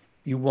that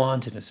you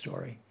want in a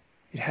story.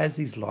 It has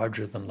these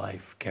larger than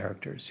life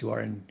characters who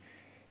are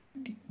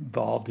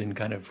involved in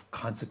kind of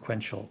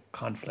consequential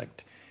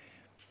conflict.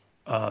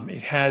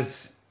 It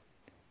has,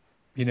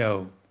 you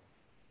know,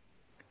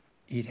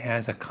 it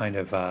has a kind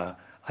of an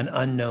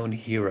unknown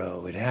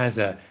hero.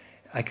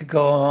 I could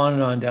go on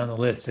and on down the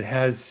list. It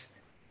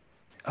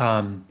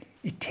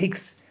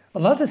takes, a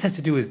lot of this has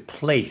to do with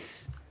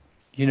place.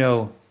 You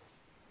know,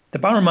 the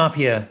Bomber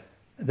Mafia,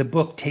 the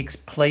book takes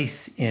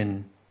place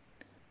in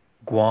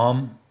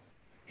Guam.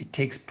 It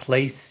takes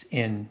place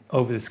in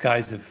over the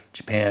skies of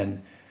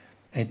Japan,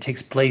 and it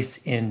takes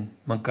place in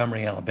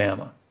Montgomery,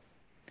 Alabama.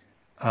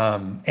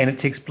 And it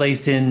takes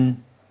place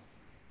in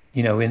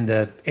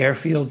the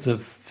airfields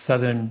of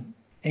southern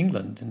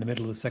England in the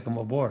middle of the Second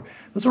World War.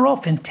 Those are all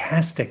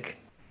fantastic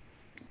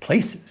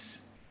places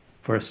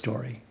for a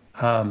story.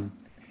 And,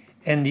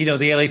 the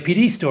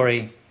LAPD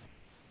story,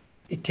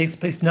 it takes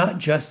place not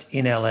just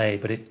in LA,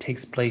 but it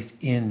takes place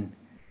in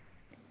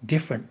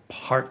different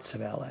parts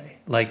of LA.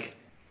 Like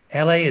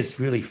LA is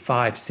really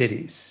 5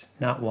 cities,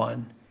 not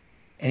one.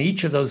 And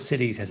each of those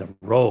cities has a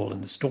role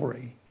in the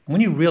story.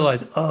 When you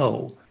realize,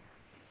 oh,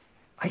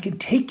 I can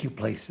take you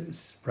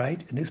places,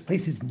 right? And those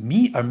places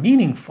are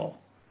meaningful.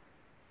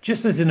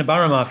 Just as in the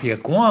Bomber Mafia,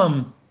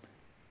 Guam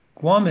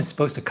is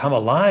supposed to come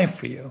alive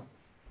for you.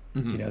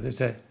 Mm-hmm.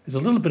 There's a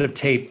little bit of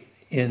tape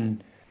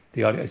in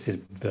the audio. I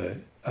said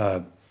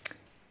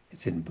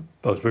it's in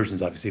both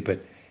versions, obviously,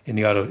 but in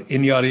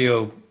the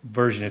audio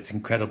version, it's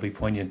incredibly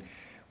poignant,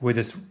 where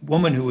this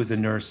woman who was a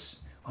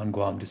nurse on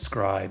Guam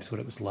describes what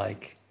it was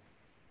like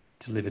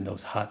to live in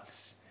those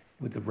huts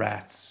with the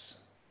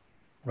rats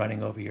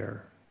running over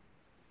your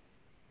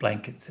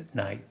blankets at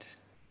night.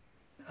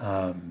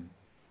 And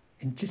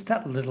just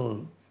that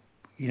little,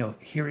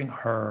 hearing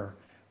her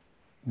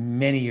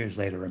many years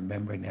later,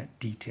 remembering that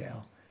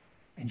detail,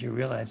 and you're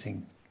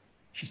realizing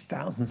she's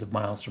thousands of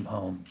miles from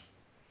home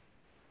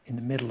in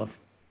the middle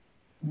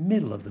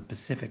of the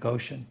Pacific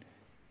Ocean,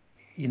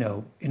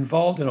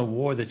 involved in a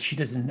war that she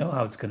doesn't know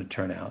how it's going to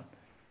turn out.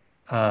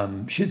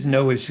 She doesn't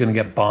know if she's going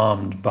to get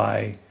bombed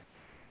by,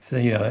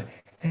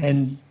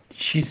 and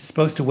she's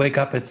supposed to wake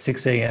up at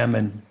 6 a.m.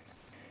 and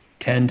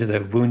tend to the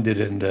wounded,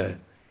 and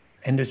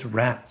there's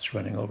rats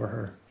running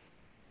over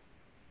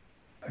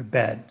her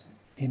bed.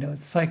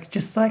 It's like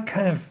just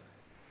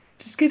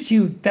gives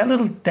you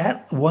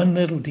that one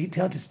little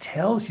detail just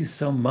tells you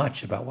so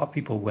much about what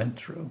people went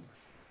through.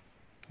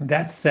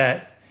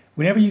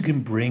 Whenever you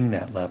can bring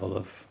that level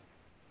of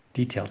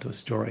detail to a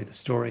story, the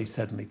story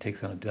suddenly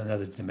takes on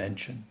another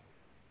dimension.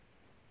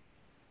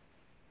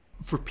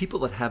 For people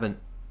that haven't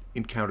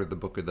encountered the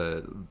book or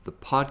the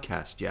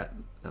podcast yet,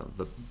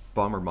 the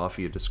Bomber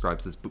Mafia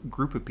describes this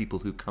group of people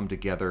who come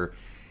together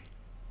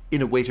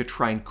in a way to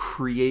try and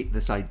create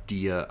this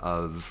idea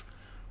of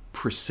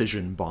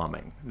precision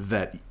bombing,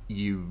 that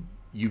you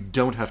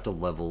don't have to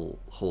level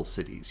whole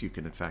cities. You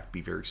can in fact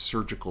be very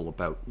surgical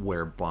about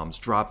where bombs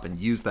drop and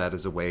use that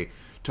as a way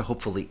to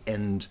hopefully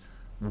end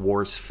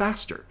wars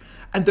faster.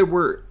 And there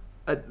were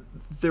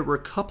a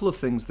couple of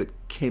things that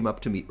came up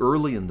to me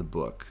early in the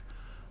book.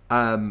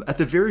 At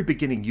the very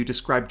beginning, you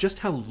described just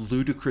how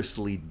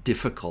ludicrously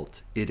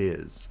difficult it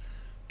is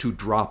to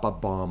drop a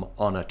bomb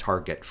on a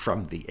target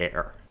from the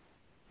air.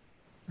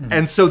 Mm-hmm.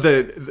 And so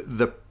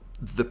the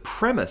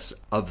premise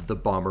of the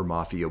Bomber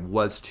Mafia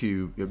was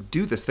to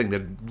do this thing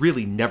that had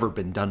really never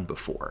been done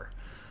before,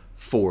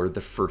 for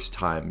the first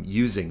time,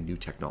 using new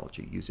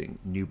technology, using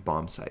new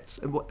bomb sites.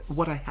 And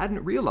what I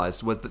hadn't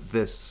realized was that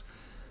this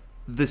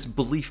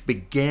belief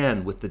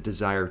began with the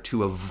desire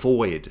to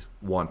avoid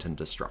wanton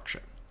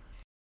destruction.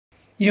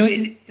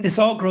 This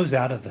all grows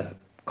out of the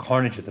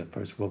carnage of the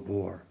First World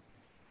War.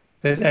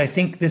 I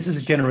think this is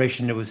a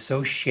generation that was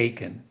so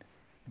shaken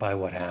by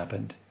what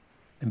happened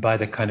and by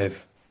the kind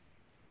of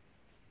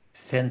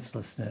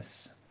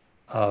senselessness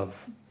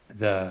of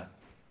the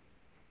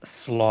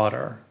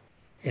slaughter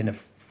in the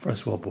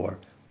First World War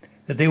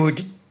that they were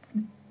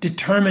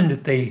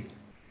determined to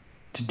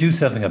do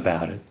something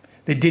about it.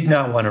 They did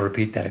not want to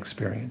repeat that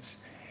experience.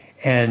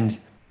 And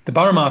the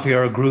Bomber Mafia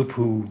are a group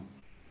who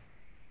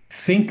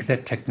think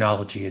that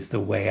technology is the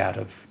way out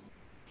of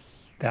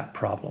that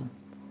problem.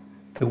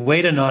 The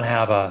way to not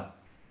have a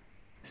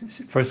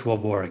First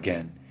World War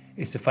again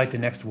is to fight the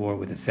next war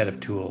with a set of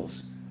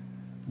tools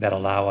that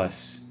allow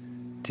us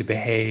to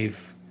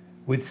behave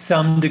with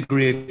some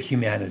degree of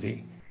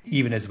humanity,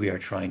 even as we are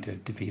trying to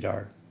defeat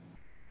our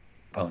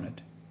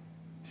opponent.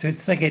 So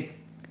it's like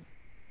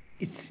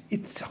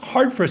it's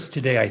hard for us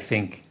today, I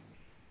think.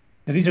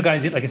 Now, these are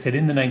guys, like I said,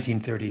 in the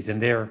 1930s,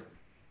 and they're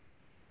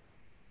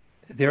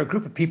a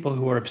group of people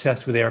who are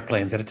obsessed with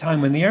airplanes at a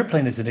time when the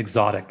airplane is an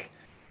exotic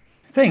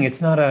thing.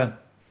 It's not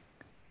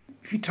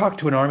if you talk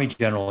to an army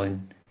general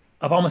in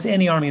of almost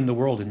any army in the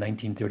world in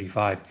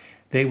 1935,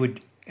 they would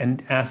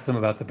and ask them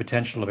about the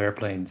potential of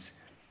airplanes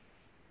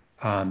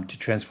to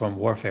transform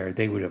warfare,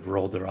 they would have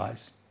rolled their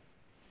eyes.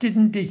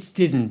 Didn't. They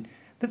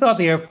thought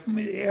the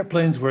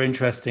airplanes were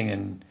interesting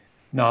and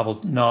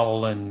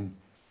novel and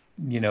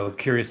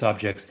curious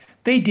objects.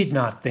 They did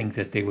not think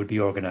that they would be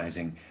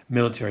organizing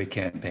military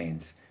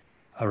campaigns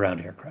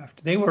around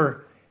aircraft.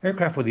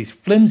 Aircraft were these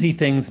flimsy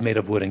things made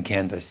of wood and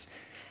canvas,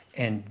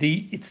 and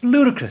it's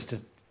ludicrous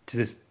to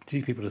these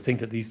people to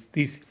think that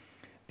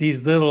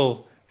these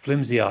little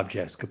flimsy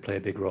objects could play a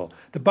big role.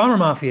 The bomber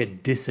mafia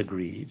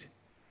disagreed,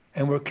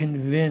 and were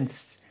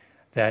convinced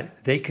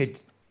that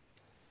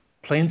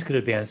planes could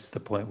advance to the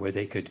point where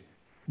they could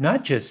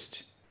not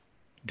just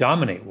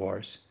dominate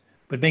wars,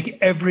 but make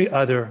every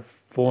other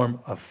form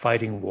of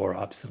fighting war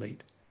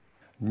obsolete.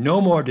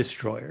 No more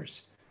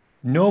destroyers,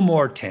 no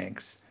more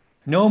tanks,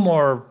 no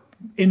more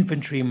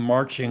infantry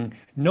marching,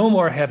 no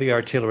more heavy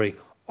artillery,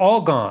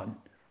 all gone.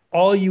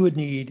 All you would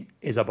need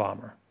is a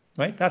bomber,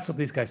 right? That's what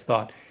these guys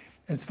thought.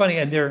 And it's funny,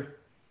 and they're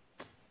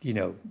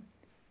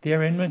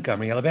in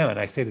Montgomery, Alabama. And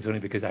I say this only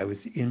because I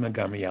was in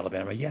Montgomery,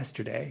 Alabama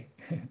yesterday.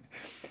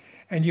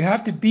 And you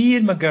have to be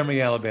in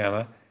Montgomery,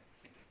 Alabama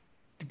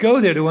to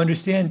go there to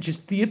understand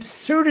just the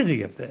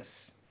absurdity of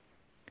this.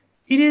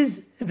 It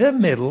is the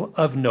middle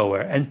of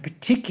nowhere, and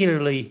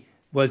particularly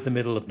was the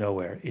middle of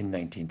nowhere in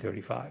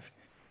 1935.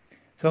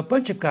 So a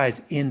bunch of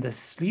guys in the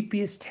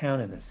sleepiest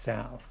town in the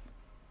South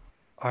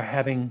are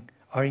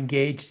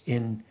engaged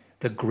in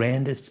the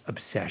grandest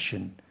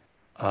obsession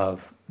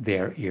of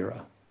their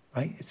era,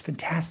 right? It's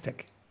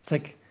fantastic. It's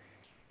like,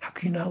 how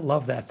can you not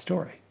love that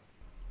story?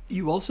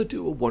 You also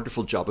do a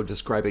wonderful job of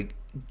describing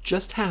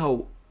just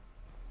how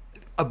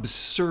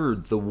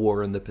absurd the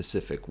war in the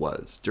Pacific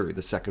was during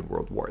the Second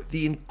World War.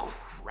 The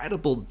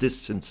incredible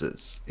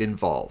distances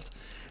involved.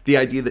 The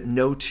idea that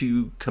no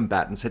two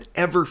combatants had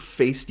ever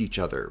faced each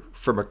other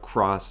from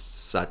across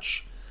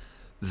such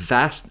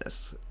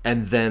vastness.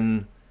 And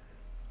then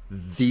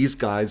these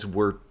guys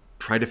were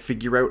trying to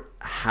figure out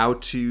how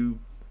to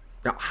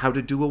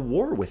do a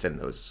war within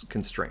those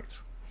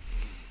constraints.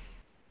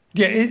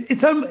 Yeah,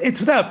 it's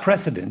without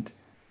precedent.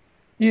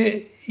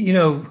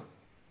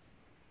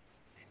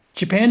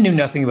 Japan knew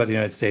nothing about the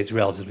United States,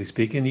 relatively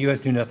speaking. The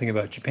U.S. knew nothing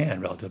about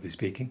Japan, relatively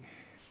speaking.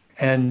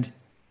 And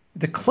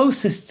the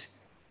closest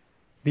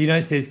the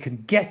United States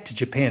can get to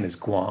Japan is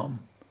Guam,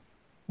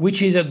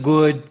 which is a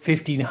good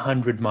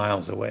 1,500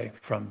 miles away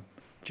from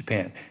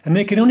Japan. And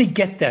they can only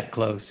get that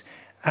close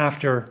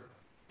after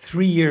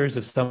 3 years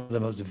of some of the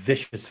most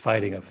vicious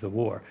fighting of the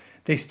war.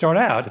 They start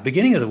out, at the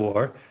beginning of the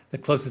war, the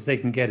closest they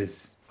can get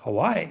is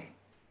Hawaii.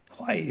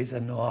 Hawaii is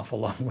an awful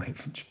long way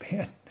from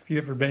Japan. If you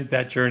ever made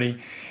that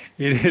journey,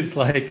 it's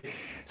like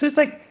the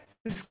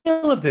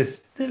scale of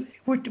this,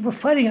 we're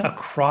fighting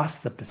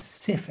across the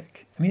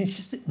Pacific. I mean, it's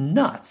just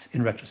nuts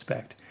in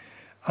retrospect.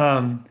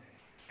 And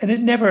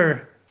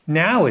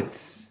now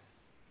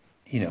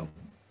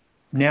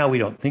we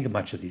don't think of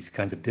much of these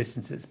kinds of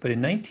distances, but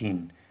in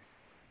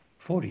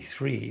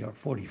 1943 or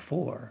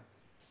 44,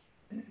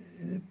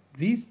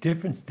 these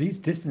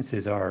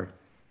distances are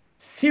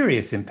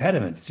serious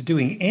impediments to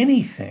doing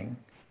anything.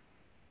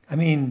 I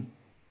mean,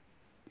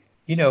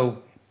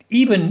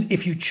 even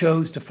if you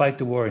chose to fight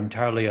the war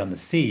entirely on the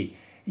sea,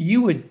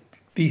 you would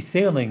be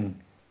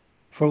sailing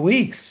for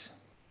weeks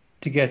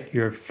to get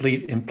your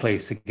fleet in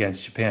place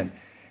against Japan.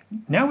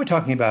 Now we're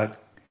talking about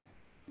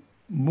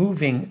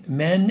moving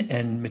men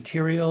and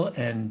material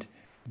and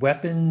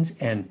weapons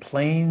and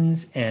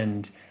planes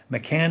and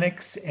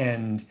mechanics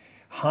and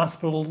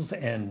hospitals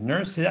and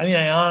nurses. I mean,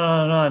 on and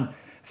on and on.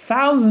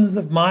 Thousands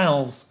of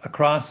miles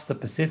across the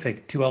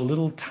Pacific to a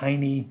little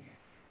tiny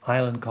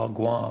island called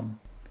Guam,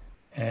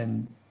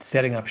 and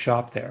setting up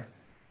shop there,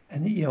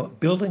 and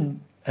building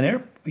they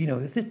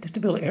have to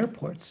build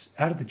airports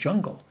out of the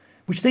jungle,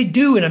 which they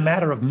do in a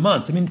matter of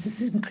months. I mean,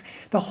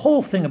 the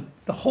whole thing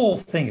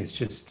is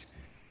just,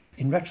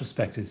 in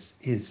retrospect,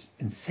 is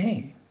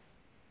insane.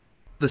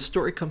 The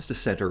story comes to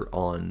center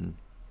on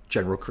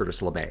General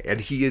Curtis LeMay, and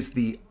he is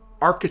the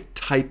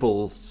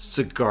archetypal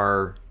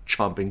cigar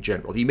chomping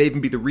general. He may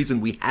even be the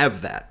reason we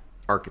have that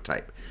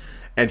archetype,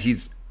 and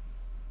he's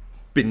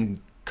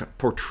been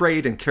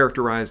portrayed and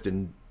characterized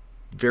in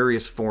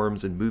various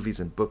forms in movies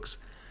and books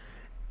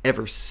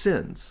ever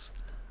since.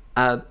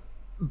 But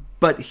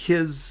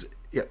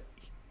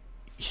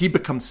he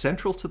becomes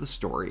central to the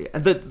story.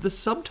 And the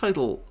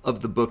subtitle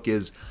of the book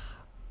is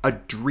A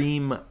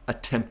Dream, a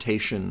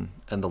Temptation,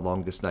 and the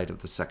Longest Night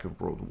of the Second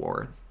World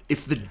War.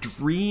 If the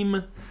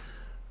dream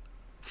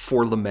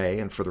for LeMay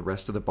and for the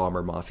rest of the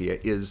bomber mafia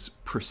is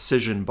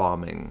precision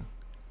bombing,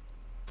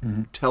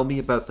 tell me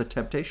about the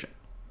temptation.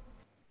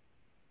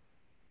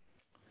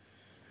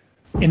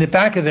 In the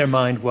back of their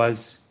mind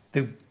was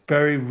the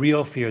very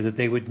real fear that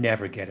they would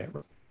never get it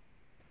right.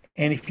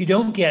 And if you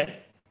don't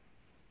get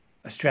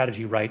a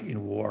strategy right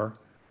in war,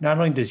 not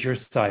only does your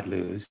side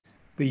lose,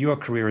 but your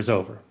career is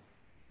over.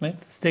 Right?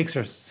 The stakes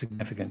are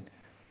significant.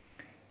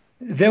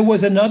 There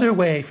was another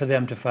way for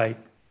them to fight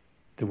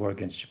the war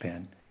against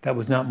Japan that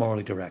was not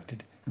morally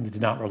directed. and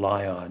did not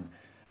rely on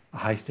a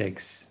high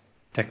stakes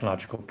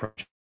technological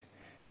project,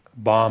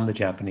 bomb the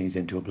Japanese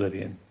into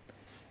oblivion.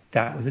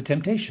 That was a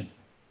temptation.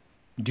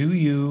 Do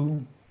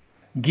you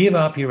give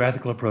up your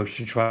ethical approach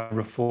to try to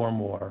reform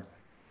war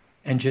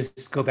and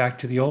just go back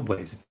to the old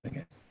ways of doing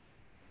it,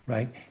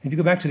 right? If you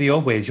go back to the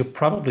old ways, you'll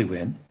probably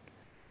win.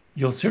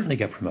 You'll certainly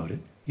get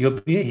promoted.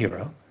 You'll be a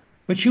hero,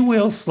 but you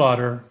will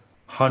slaughter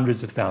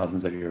hundreds of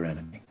thousands of your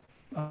enemy,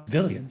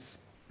 civilians,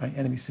 right?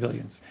 Enemy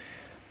civilians.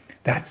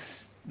 That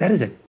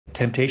is a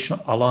temptation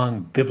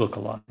along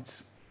biblical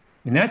lines.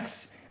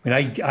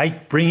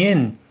 I bring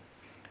in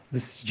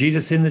this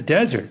Jesus in the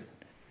desert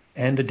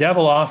and the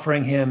devil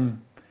offering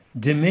him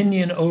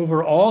dominion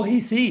over all he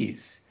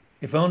sees,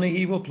 if only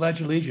he will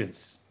pledge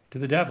allegiance to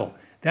the devil.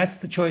 That's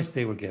the choice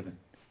they were given,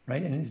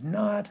 right? And it's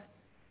not,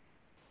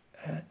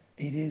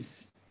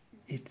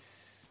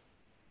 it's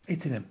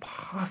an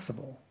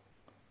impossible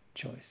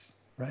choice,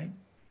 right?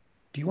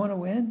 Do you want to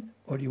win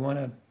or do you want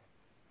to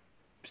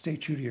stay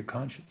true to your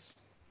conscience?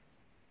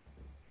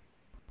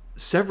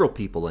 Several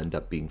people end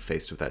up being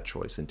faced with that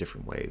choice in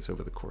different ways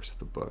over the course of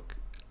the book.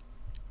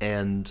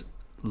 And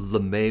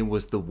LeMay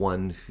was the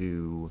one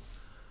who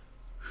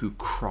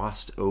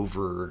crossed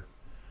over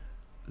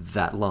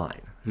that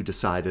line, who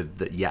decided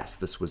that yes,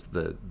 this was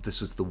the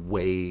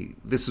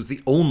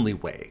only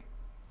way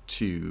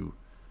to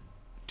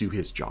do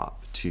his job,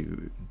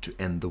 to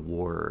end the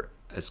war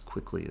as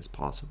quickly as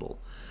possible.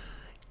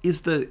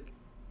 Is the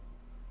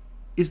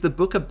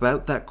book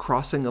about that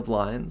crossing of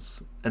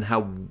lines and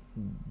how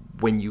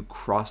when you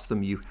cross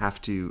them you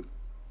have to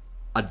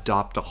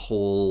adopt a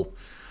whole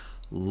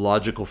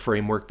logical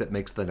framework that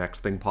makes the next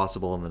thing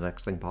possible and the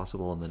next thing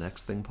possible and the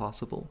next thing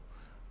possible?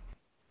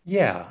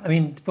 Yeah, I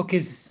mean, the book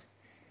is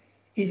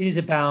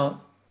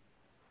about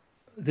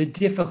the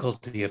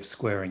difficulty of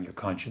squaring your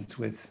conscience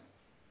with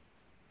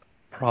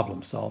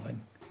problem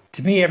solving.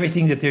 To me,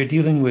 everything that they're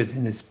dealing with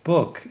in this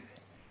book,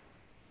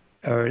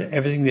 or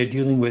everything they're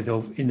dealing with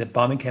in the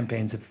bombing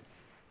campaigns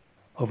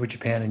over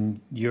Japan and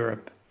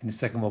Europe in the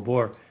Second World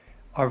War,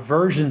 are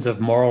versions of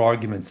moral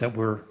arguments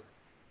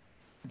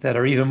that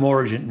are even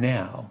more urgent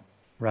now,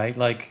 right?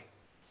 Like,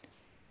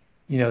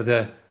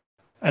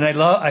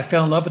 I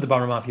fell in love with the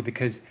Bomber Mafia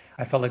because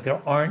I felt like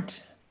there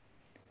aren't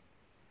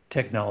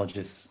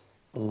technologists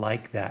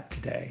like that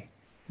today.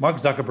 Mark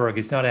Zuckerberg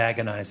is not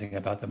agonizing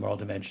about the moral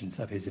dimensions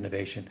of his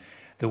innovation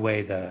the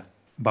way the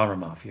Bomber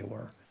Mafia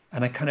were.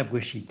 And I kind of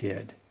wish he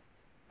did.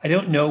 I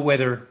don't know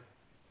whether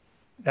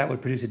that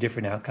would produce a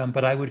different outcome,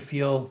 but I would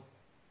feel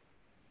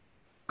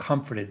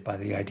comforted by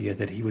the idea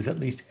that he was at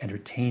least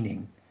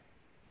entertaining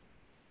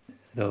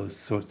those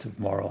sorts of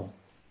moral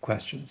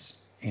questions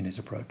in his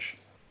approach.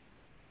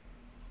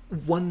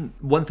 One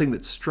thing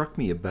that struck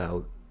me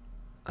about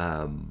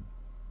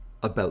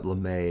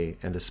LeMay,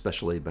 and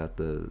especially about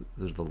the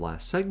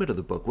last segment of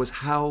the book, was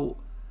how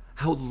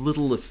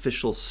little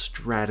official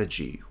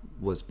strategy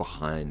was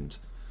behind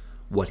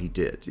what he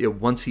did.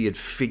 Once he had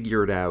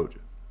figured out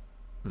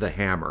the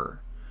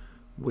hammer,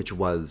 which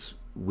was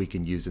we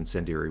can use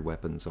incendiary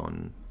weapons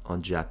on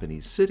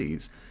Japanese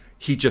cities,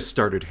 he just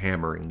started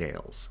hammering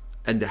nails.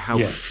 And how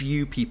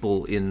few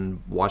people in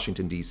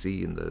Washington,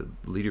 D.C. and the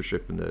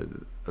leadership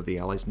of the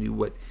Allies knew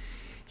what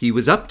he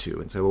was up to.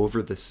 And so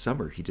over the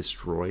summer, he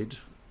destroyed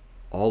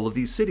all of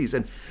these cities.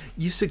 And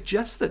you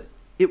suggest that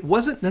it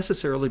wasn't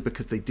necessarily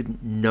because they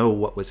didn't know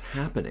what was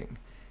happening.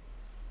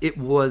 It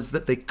was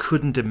that they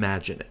couldn't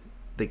imagine it.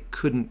 They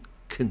couldn't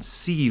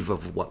conceive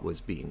of what was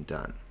being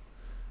done.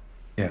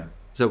 Yeah.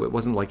 So it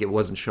wasn't like it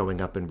wasn't showing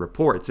up in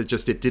reports. It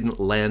didn't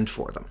land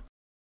for them.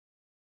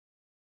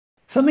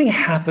 Something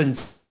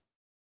happens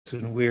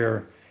when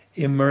we're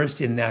immersed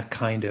in that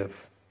kind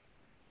of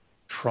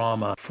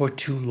trauma for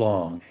too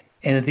long.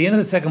 And at the end of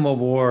the Second World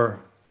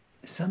War,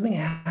 something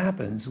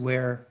happens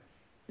where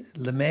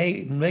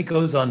LeMay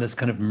goes on this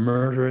kind of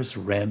murderous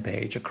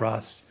rampage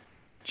across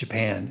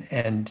Japan.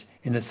 And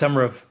in the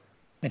summer of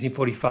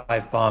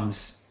 1945,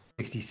 bombs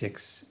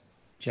 66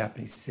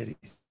 Japanese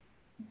cities,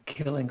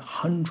 killing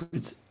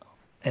hundreds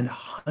and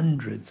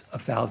hundreds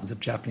of thousands of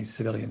Japanese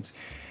civilians.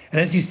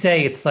 And as you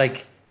say, it's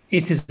like,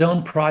 it's his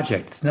own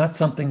project. It's not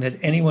something that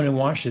anyone in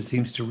Washington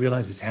seems to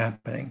realize is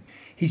happening.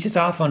 He's just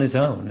off on his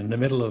own in the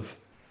middle of,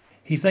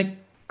 he's like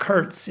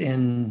Kurtz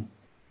in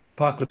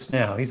Apocalypse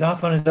Now. He's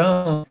off on his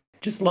own,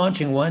 just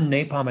launching one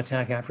napalm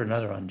attack after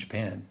another on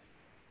Japan.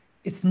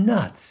 It's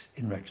nuts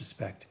in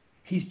retrospect.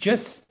 He's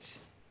just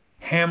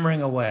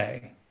hammering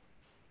away.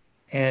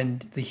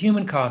 And the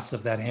human costs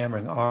of that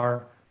hammering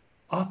are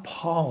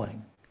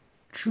appalling,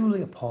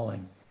 truly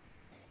appalling.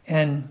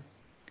 And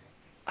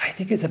I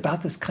think it's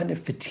about this kind of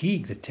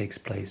fatigue that takes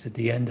place at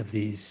the end of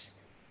these.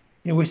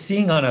 We're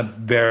seeing on a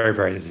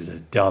this is a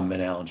dumb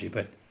analogy,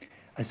 but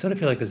I sort of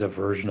feel like there's a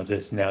version of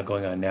this now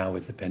going on now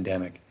with the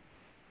pandemic,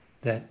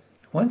 that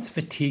once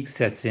fatigue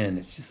sets in,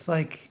 it's just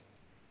like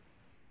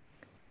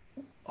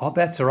all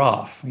bets are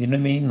off. You know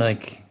what I mean?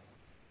 Like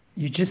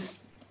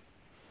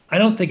I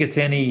don't think it's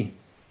any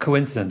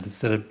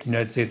coincidence that the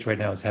United States right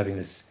now is having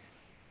this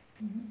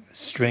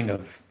string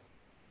of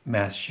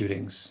mass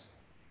shootings.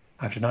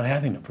 after not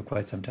having them for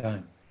quite some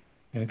time.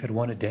 We've had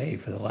one a day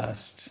for the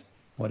last,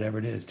 whatever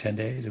it is, 10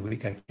 days, a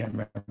week, I can't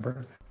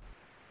remember.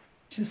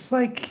 Just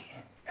like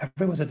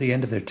everyone's at the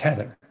end of their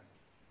tether.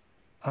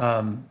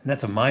 And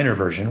that's a minor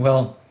version.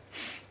 Well,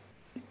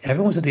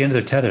 everyone's at the end of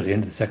their tether at the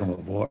end of the Second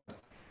World War.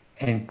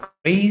 And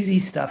crazy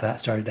stuff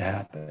started to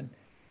happen.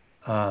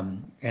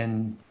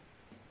 And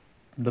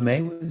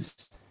LeMay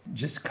was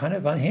just kind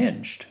of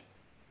unhinged.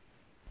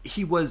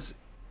 He was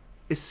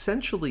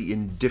essentially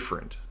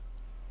indifferent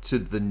to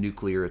the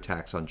nuclear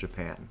attacks on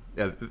Japan.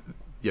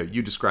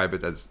 You describe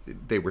it as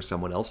they were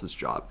someone else's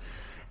job.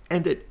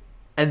 And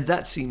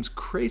that seems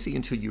crazy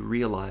until you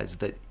realize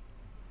that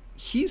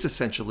he's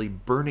essentially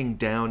burning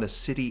down a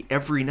city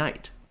every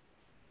night.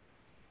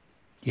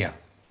 Yeah.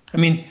 I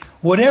mean,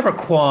 whatever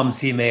qualms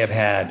he may have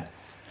had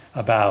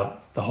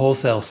about the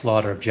wholesale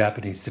slaughter of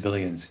Japanese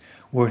civilians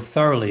were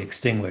thoroughly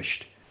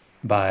extinguished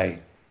by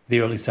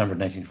the early summer of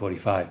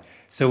 1945.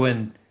 So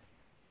when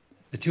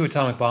the 2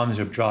 atomic bombs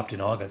were dropped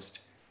in August,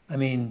 I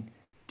mean,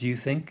 do you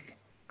think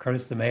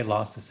Curtis LeMay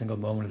lost a single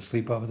moment of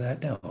sleep over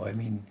that? No. I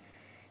mean,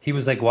 he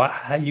was like,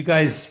 "What? You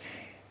guys,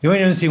 you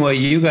ain't understand what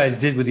you guys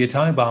did with the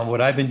atomic bomb.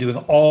 What I've been doing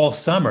all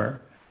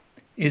summer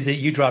is that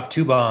you dropped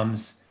 2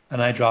 bombs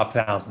and I dropped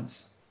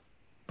thousands.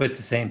 But it's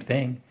the same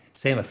thing,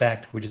 same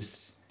effect. We're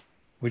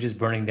just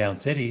burning down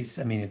cities."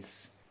 I mean,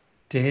 it's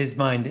to his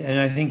mind, and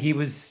I think he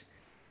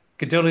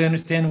could totally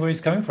understand where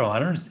he's coming from. I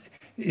don't.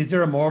 Is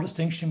there a moral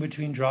distinction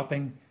between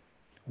dropping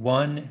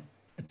 1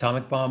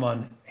 atomic bomb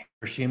on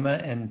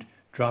Hiroshima and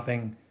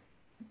dropping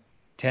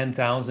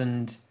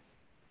 10,000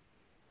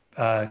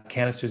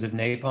 canisters of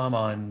napalm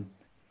on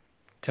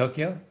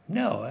Tokyo?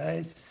 No,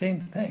 it's the same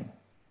thing.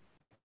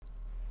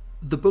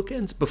 The book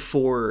ends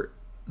before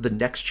the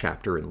next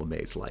chapter in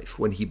LeMay's life,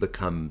 when he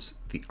becomes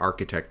the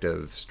architect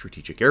of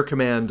Strategic Air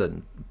Command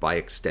and, by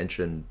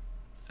extension,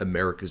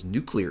 America's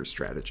nuclear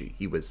strategy.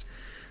 He was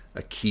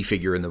a key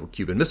figure in the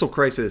Cuban Missile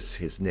Crisis.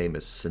 His name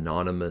is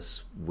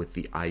synonymous with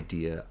the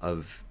idea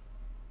of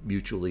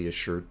mutually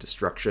assured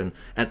destruction.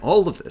 And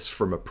all of this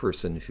from a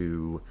person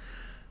who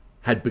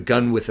had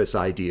begun with this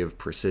idea of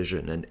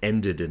precision and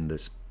ended in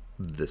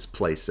this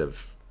place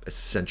of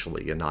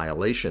essentially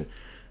annihilation.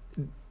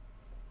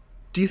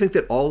 Do you think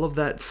that all of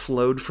that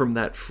flowed from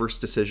that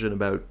first decision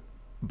about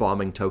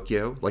bombing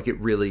Tokyo? Like it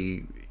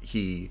really,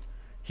 he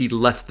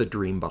left the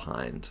dream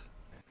behind.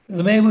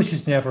 LeMay was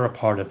just never a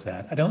part of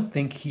that. I don't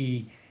think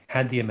he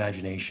had the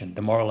imagination,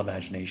 the moral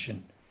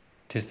imagination,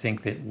 to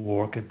think that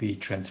war could be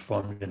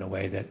transformed in a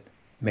way that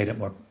made it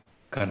more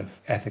kind of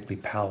ethically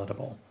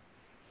palatable.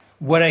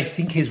 What I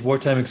think his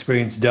wartime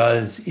experience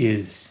does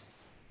is,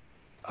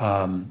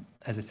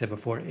 as I said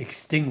before,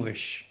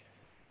 extinguish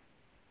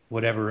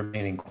whatever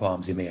remaining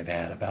qualms he may have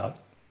had about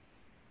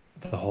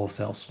the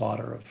wholesale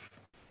slaughter of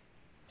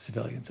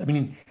civilians. I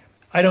mean,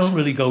 I don't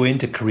really go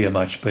into Korea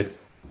much, but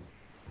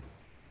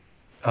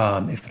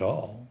if at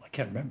all, I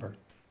can't remember.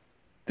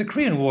 The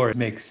Korean War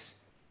makes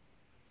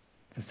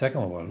the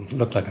Second World War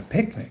look like a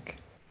picnic.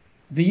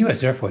 The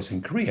U.S. Air Force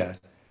in Korea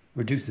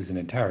reduces an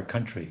entire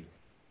country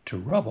to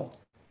rubble,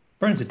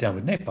 burns it down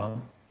with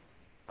napalm.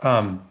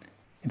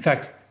 In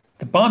fact,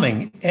 the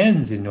bombing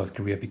ends in North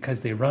Korea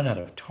because they run out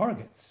of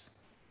targets.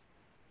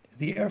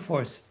 The Air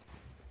Force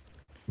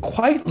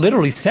quite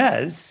literally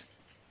says,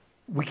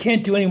 we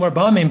can't do any more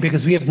bombing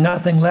because we have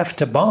nothing left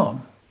to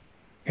bomb.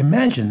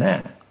 Imagine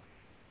that,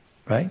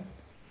 right?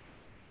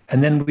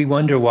 And then we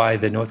wonder why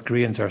the North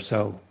Koreans are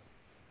so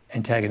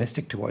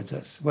antagonistic towards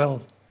us.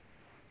 Well,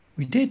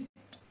 we did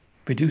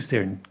reduce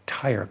their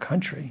entire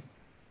country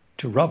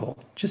to rubble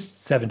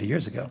just 70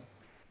 years ago.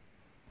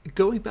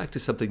 Going back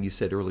to something you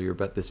said earlier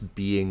about this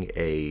being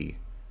a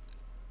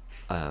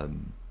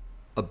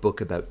book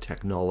about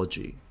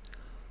technology,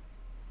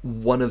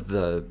 one of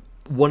the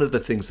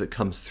things that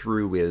comes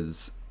through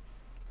is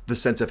the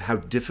sense of how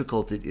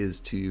difficult it is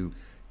to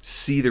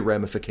see the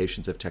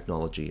ramifications of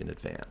technology in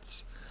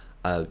advance.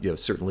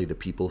 Certainly the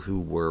people who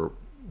were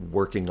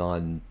working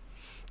on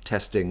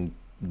testing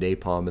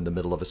napalm in the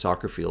middle of a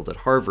soccer field at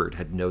Harvard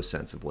had no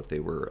sense of what they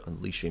were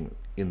unleashing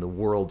in the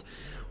world.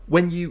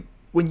 When you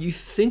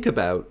think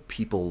about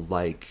people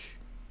like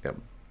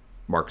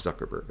Mark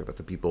Zuckerberg, about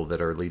the people that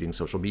are leading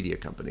social media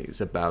companies,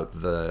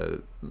 about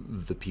the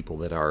people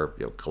that are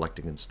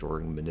collecting and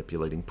storing,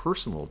 manipulating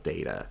personal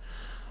data,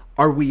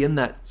 are we in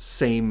that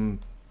same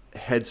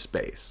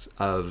headspace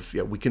of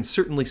we can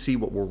certainly see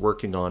what we're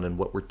working on and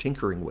what we're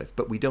tinkering with,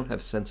 but we don't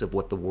have sense of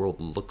what the world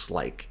looks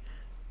like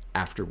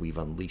after we've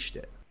unleashed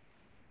it?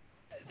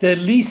 The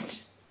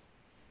least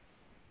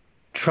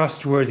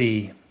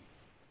trustworthy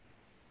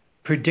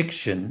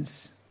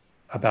predictions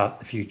about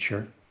the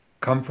future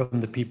come from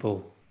the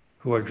people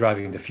who are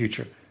driving the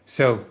future.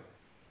 So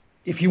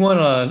if you want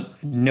to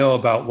know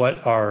about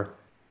what our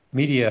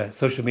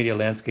social media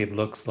landscape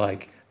looks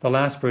like, the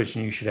last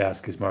person you should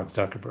ask is Mark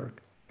Zuckerberg.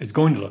 Is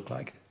going to look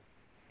like.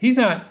 He's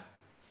a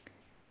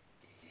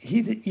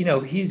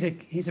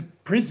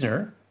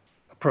prisoner,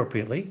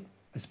 appropriately,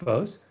 I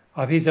suppose,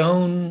 of his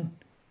own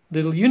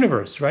little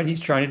universe, right?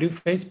 He's trying to do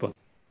Facebook.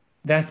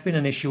 That's been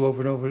an issue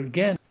over and over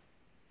again.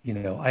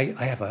 I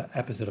have an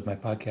episode of my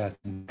podcast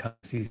in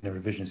season of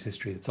Revisionist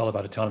History that's all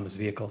about autonomous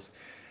vehicles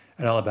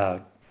and all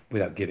about,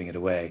 without giving it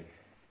away,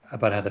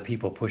 about how the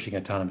people pushing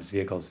autonomous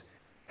vehicles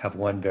have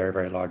one very,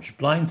 very large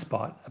blind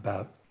spot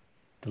about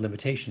the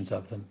limitations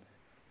of them.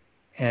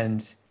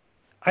 And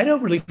I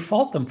don't really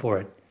fault them for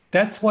it.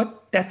 That's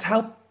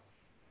how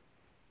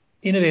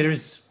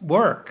innovators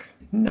work.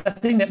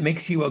 Nothing that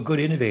makes you a good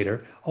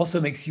innovator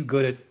also makes you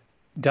good at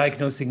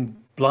diagnosing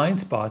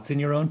blind spots in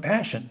your own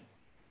passion,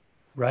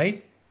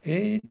 right?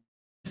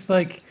 It's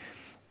like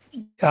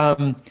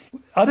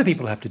other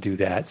people have to do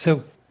that.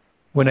 So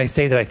when I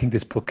say that I think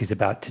this book is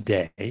about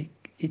today, it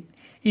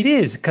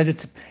is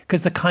because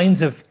the kind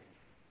of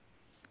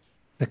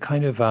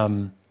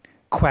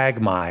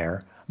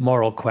quagmire,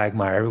 moral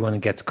quagmire, everyone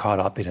gets caught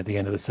up in at the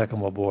end of the Second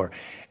World War,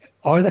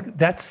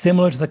 that's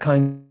similar to the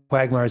kind of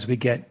quagmires we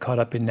get caught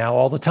up in now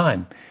all the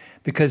time,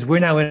 because we're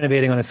now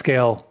innovating on a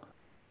scale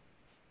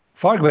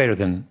far greater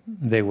than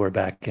they were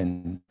back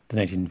in the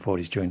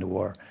 1940s during the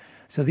war.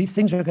 So these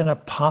things are going to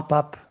pop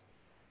up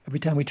every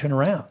time we turn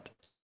around.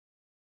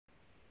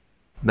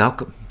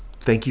 Malcolm,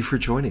 thank you for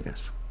joining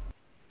us.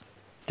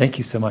 Thank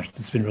you so much.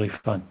 It's been really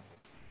fun.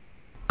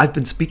 I've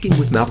been speaking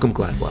with Malcolm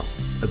Gladwell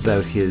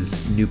about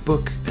his new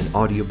book and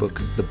audiobook,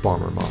 The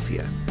Bomber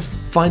Mafia.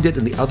 Find it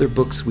and the other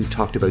books we've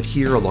talked about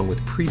here, along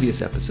with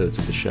previous episodes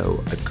of the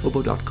show, at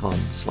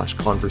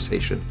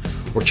kobo.com/conversation,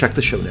 or check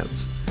the show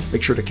notes.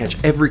 Make sure to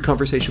catch every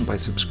conversation by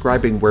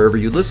subscribing wherever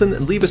you listen,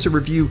 and leave us a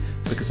review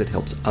because it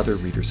helps other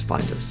readers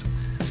find us.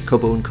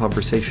 Kobo in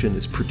Conversation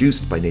is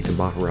produced by Nathan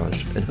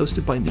Maharaj and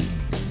hosted by me,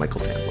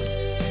 Michael Tamblyn.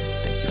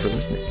 Thank you for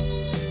listening.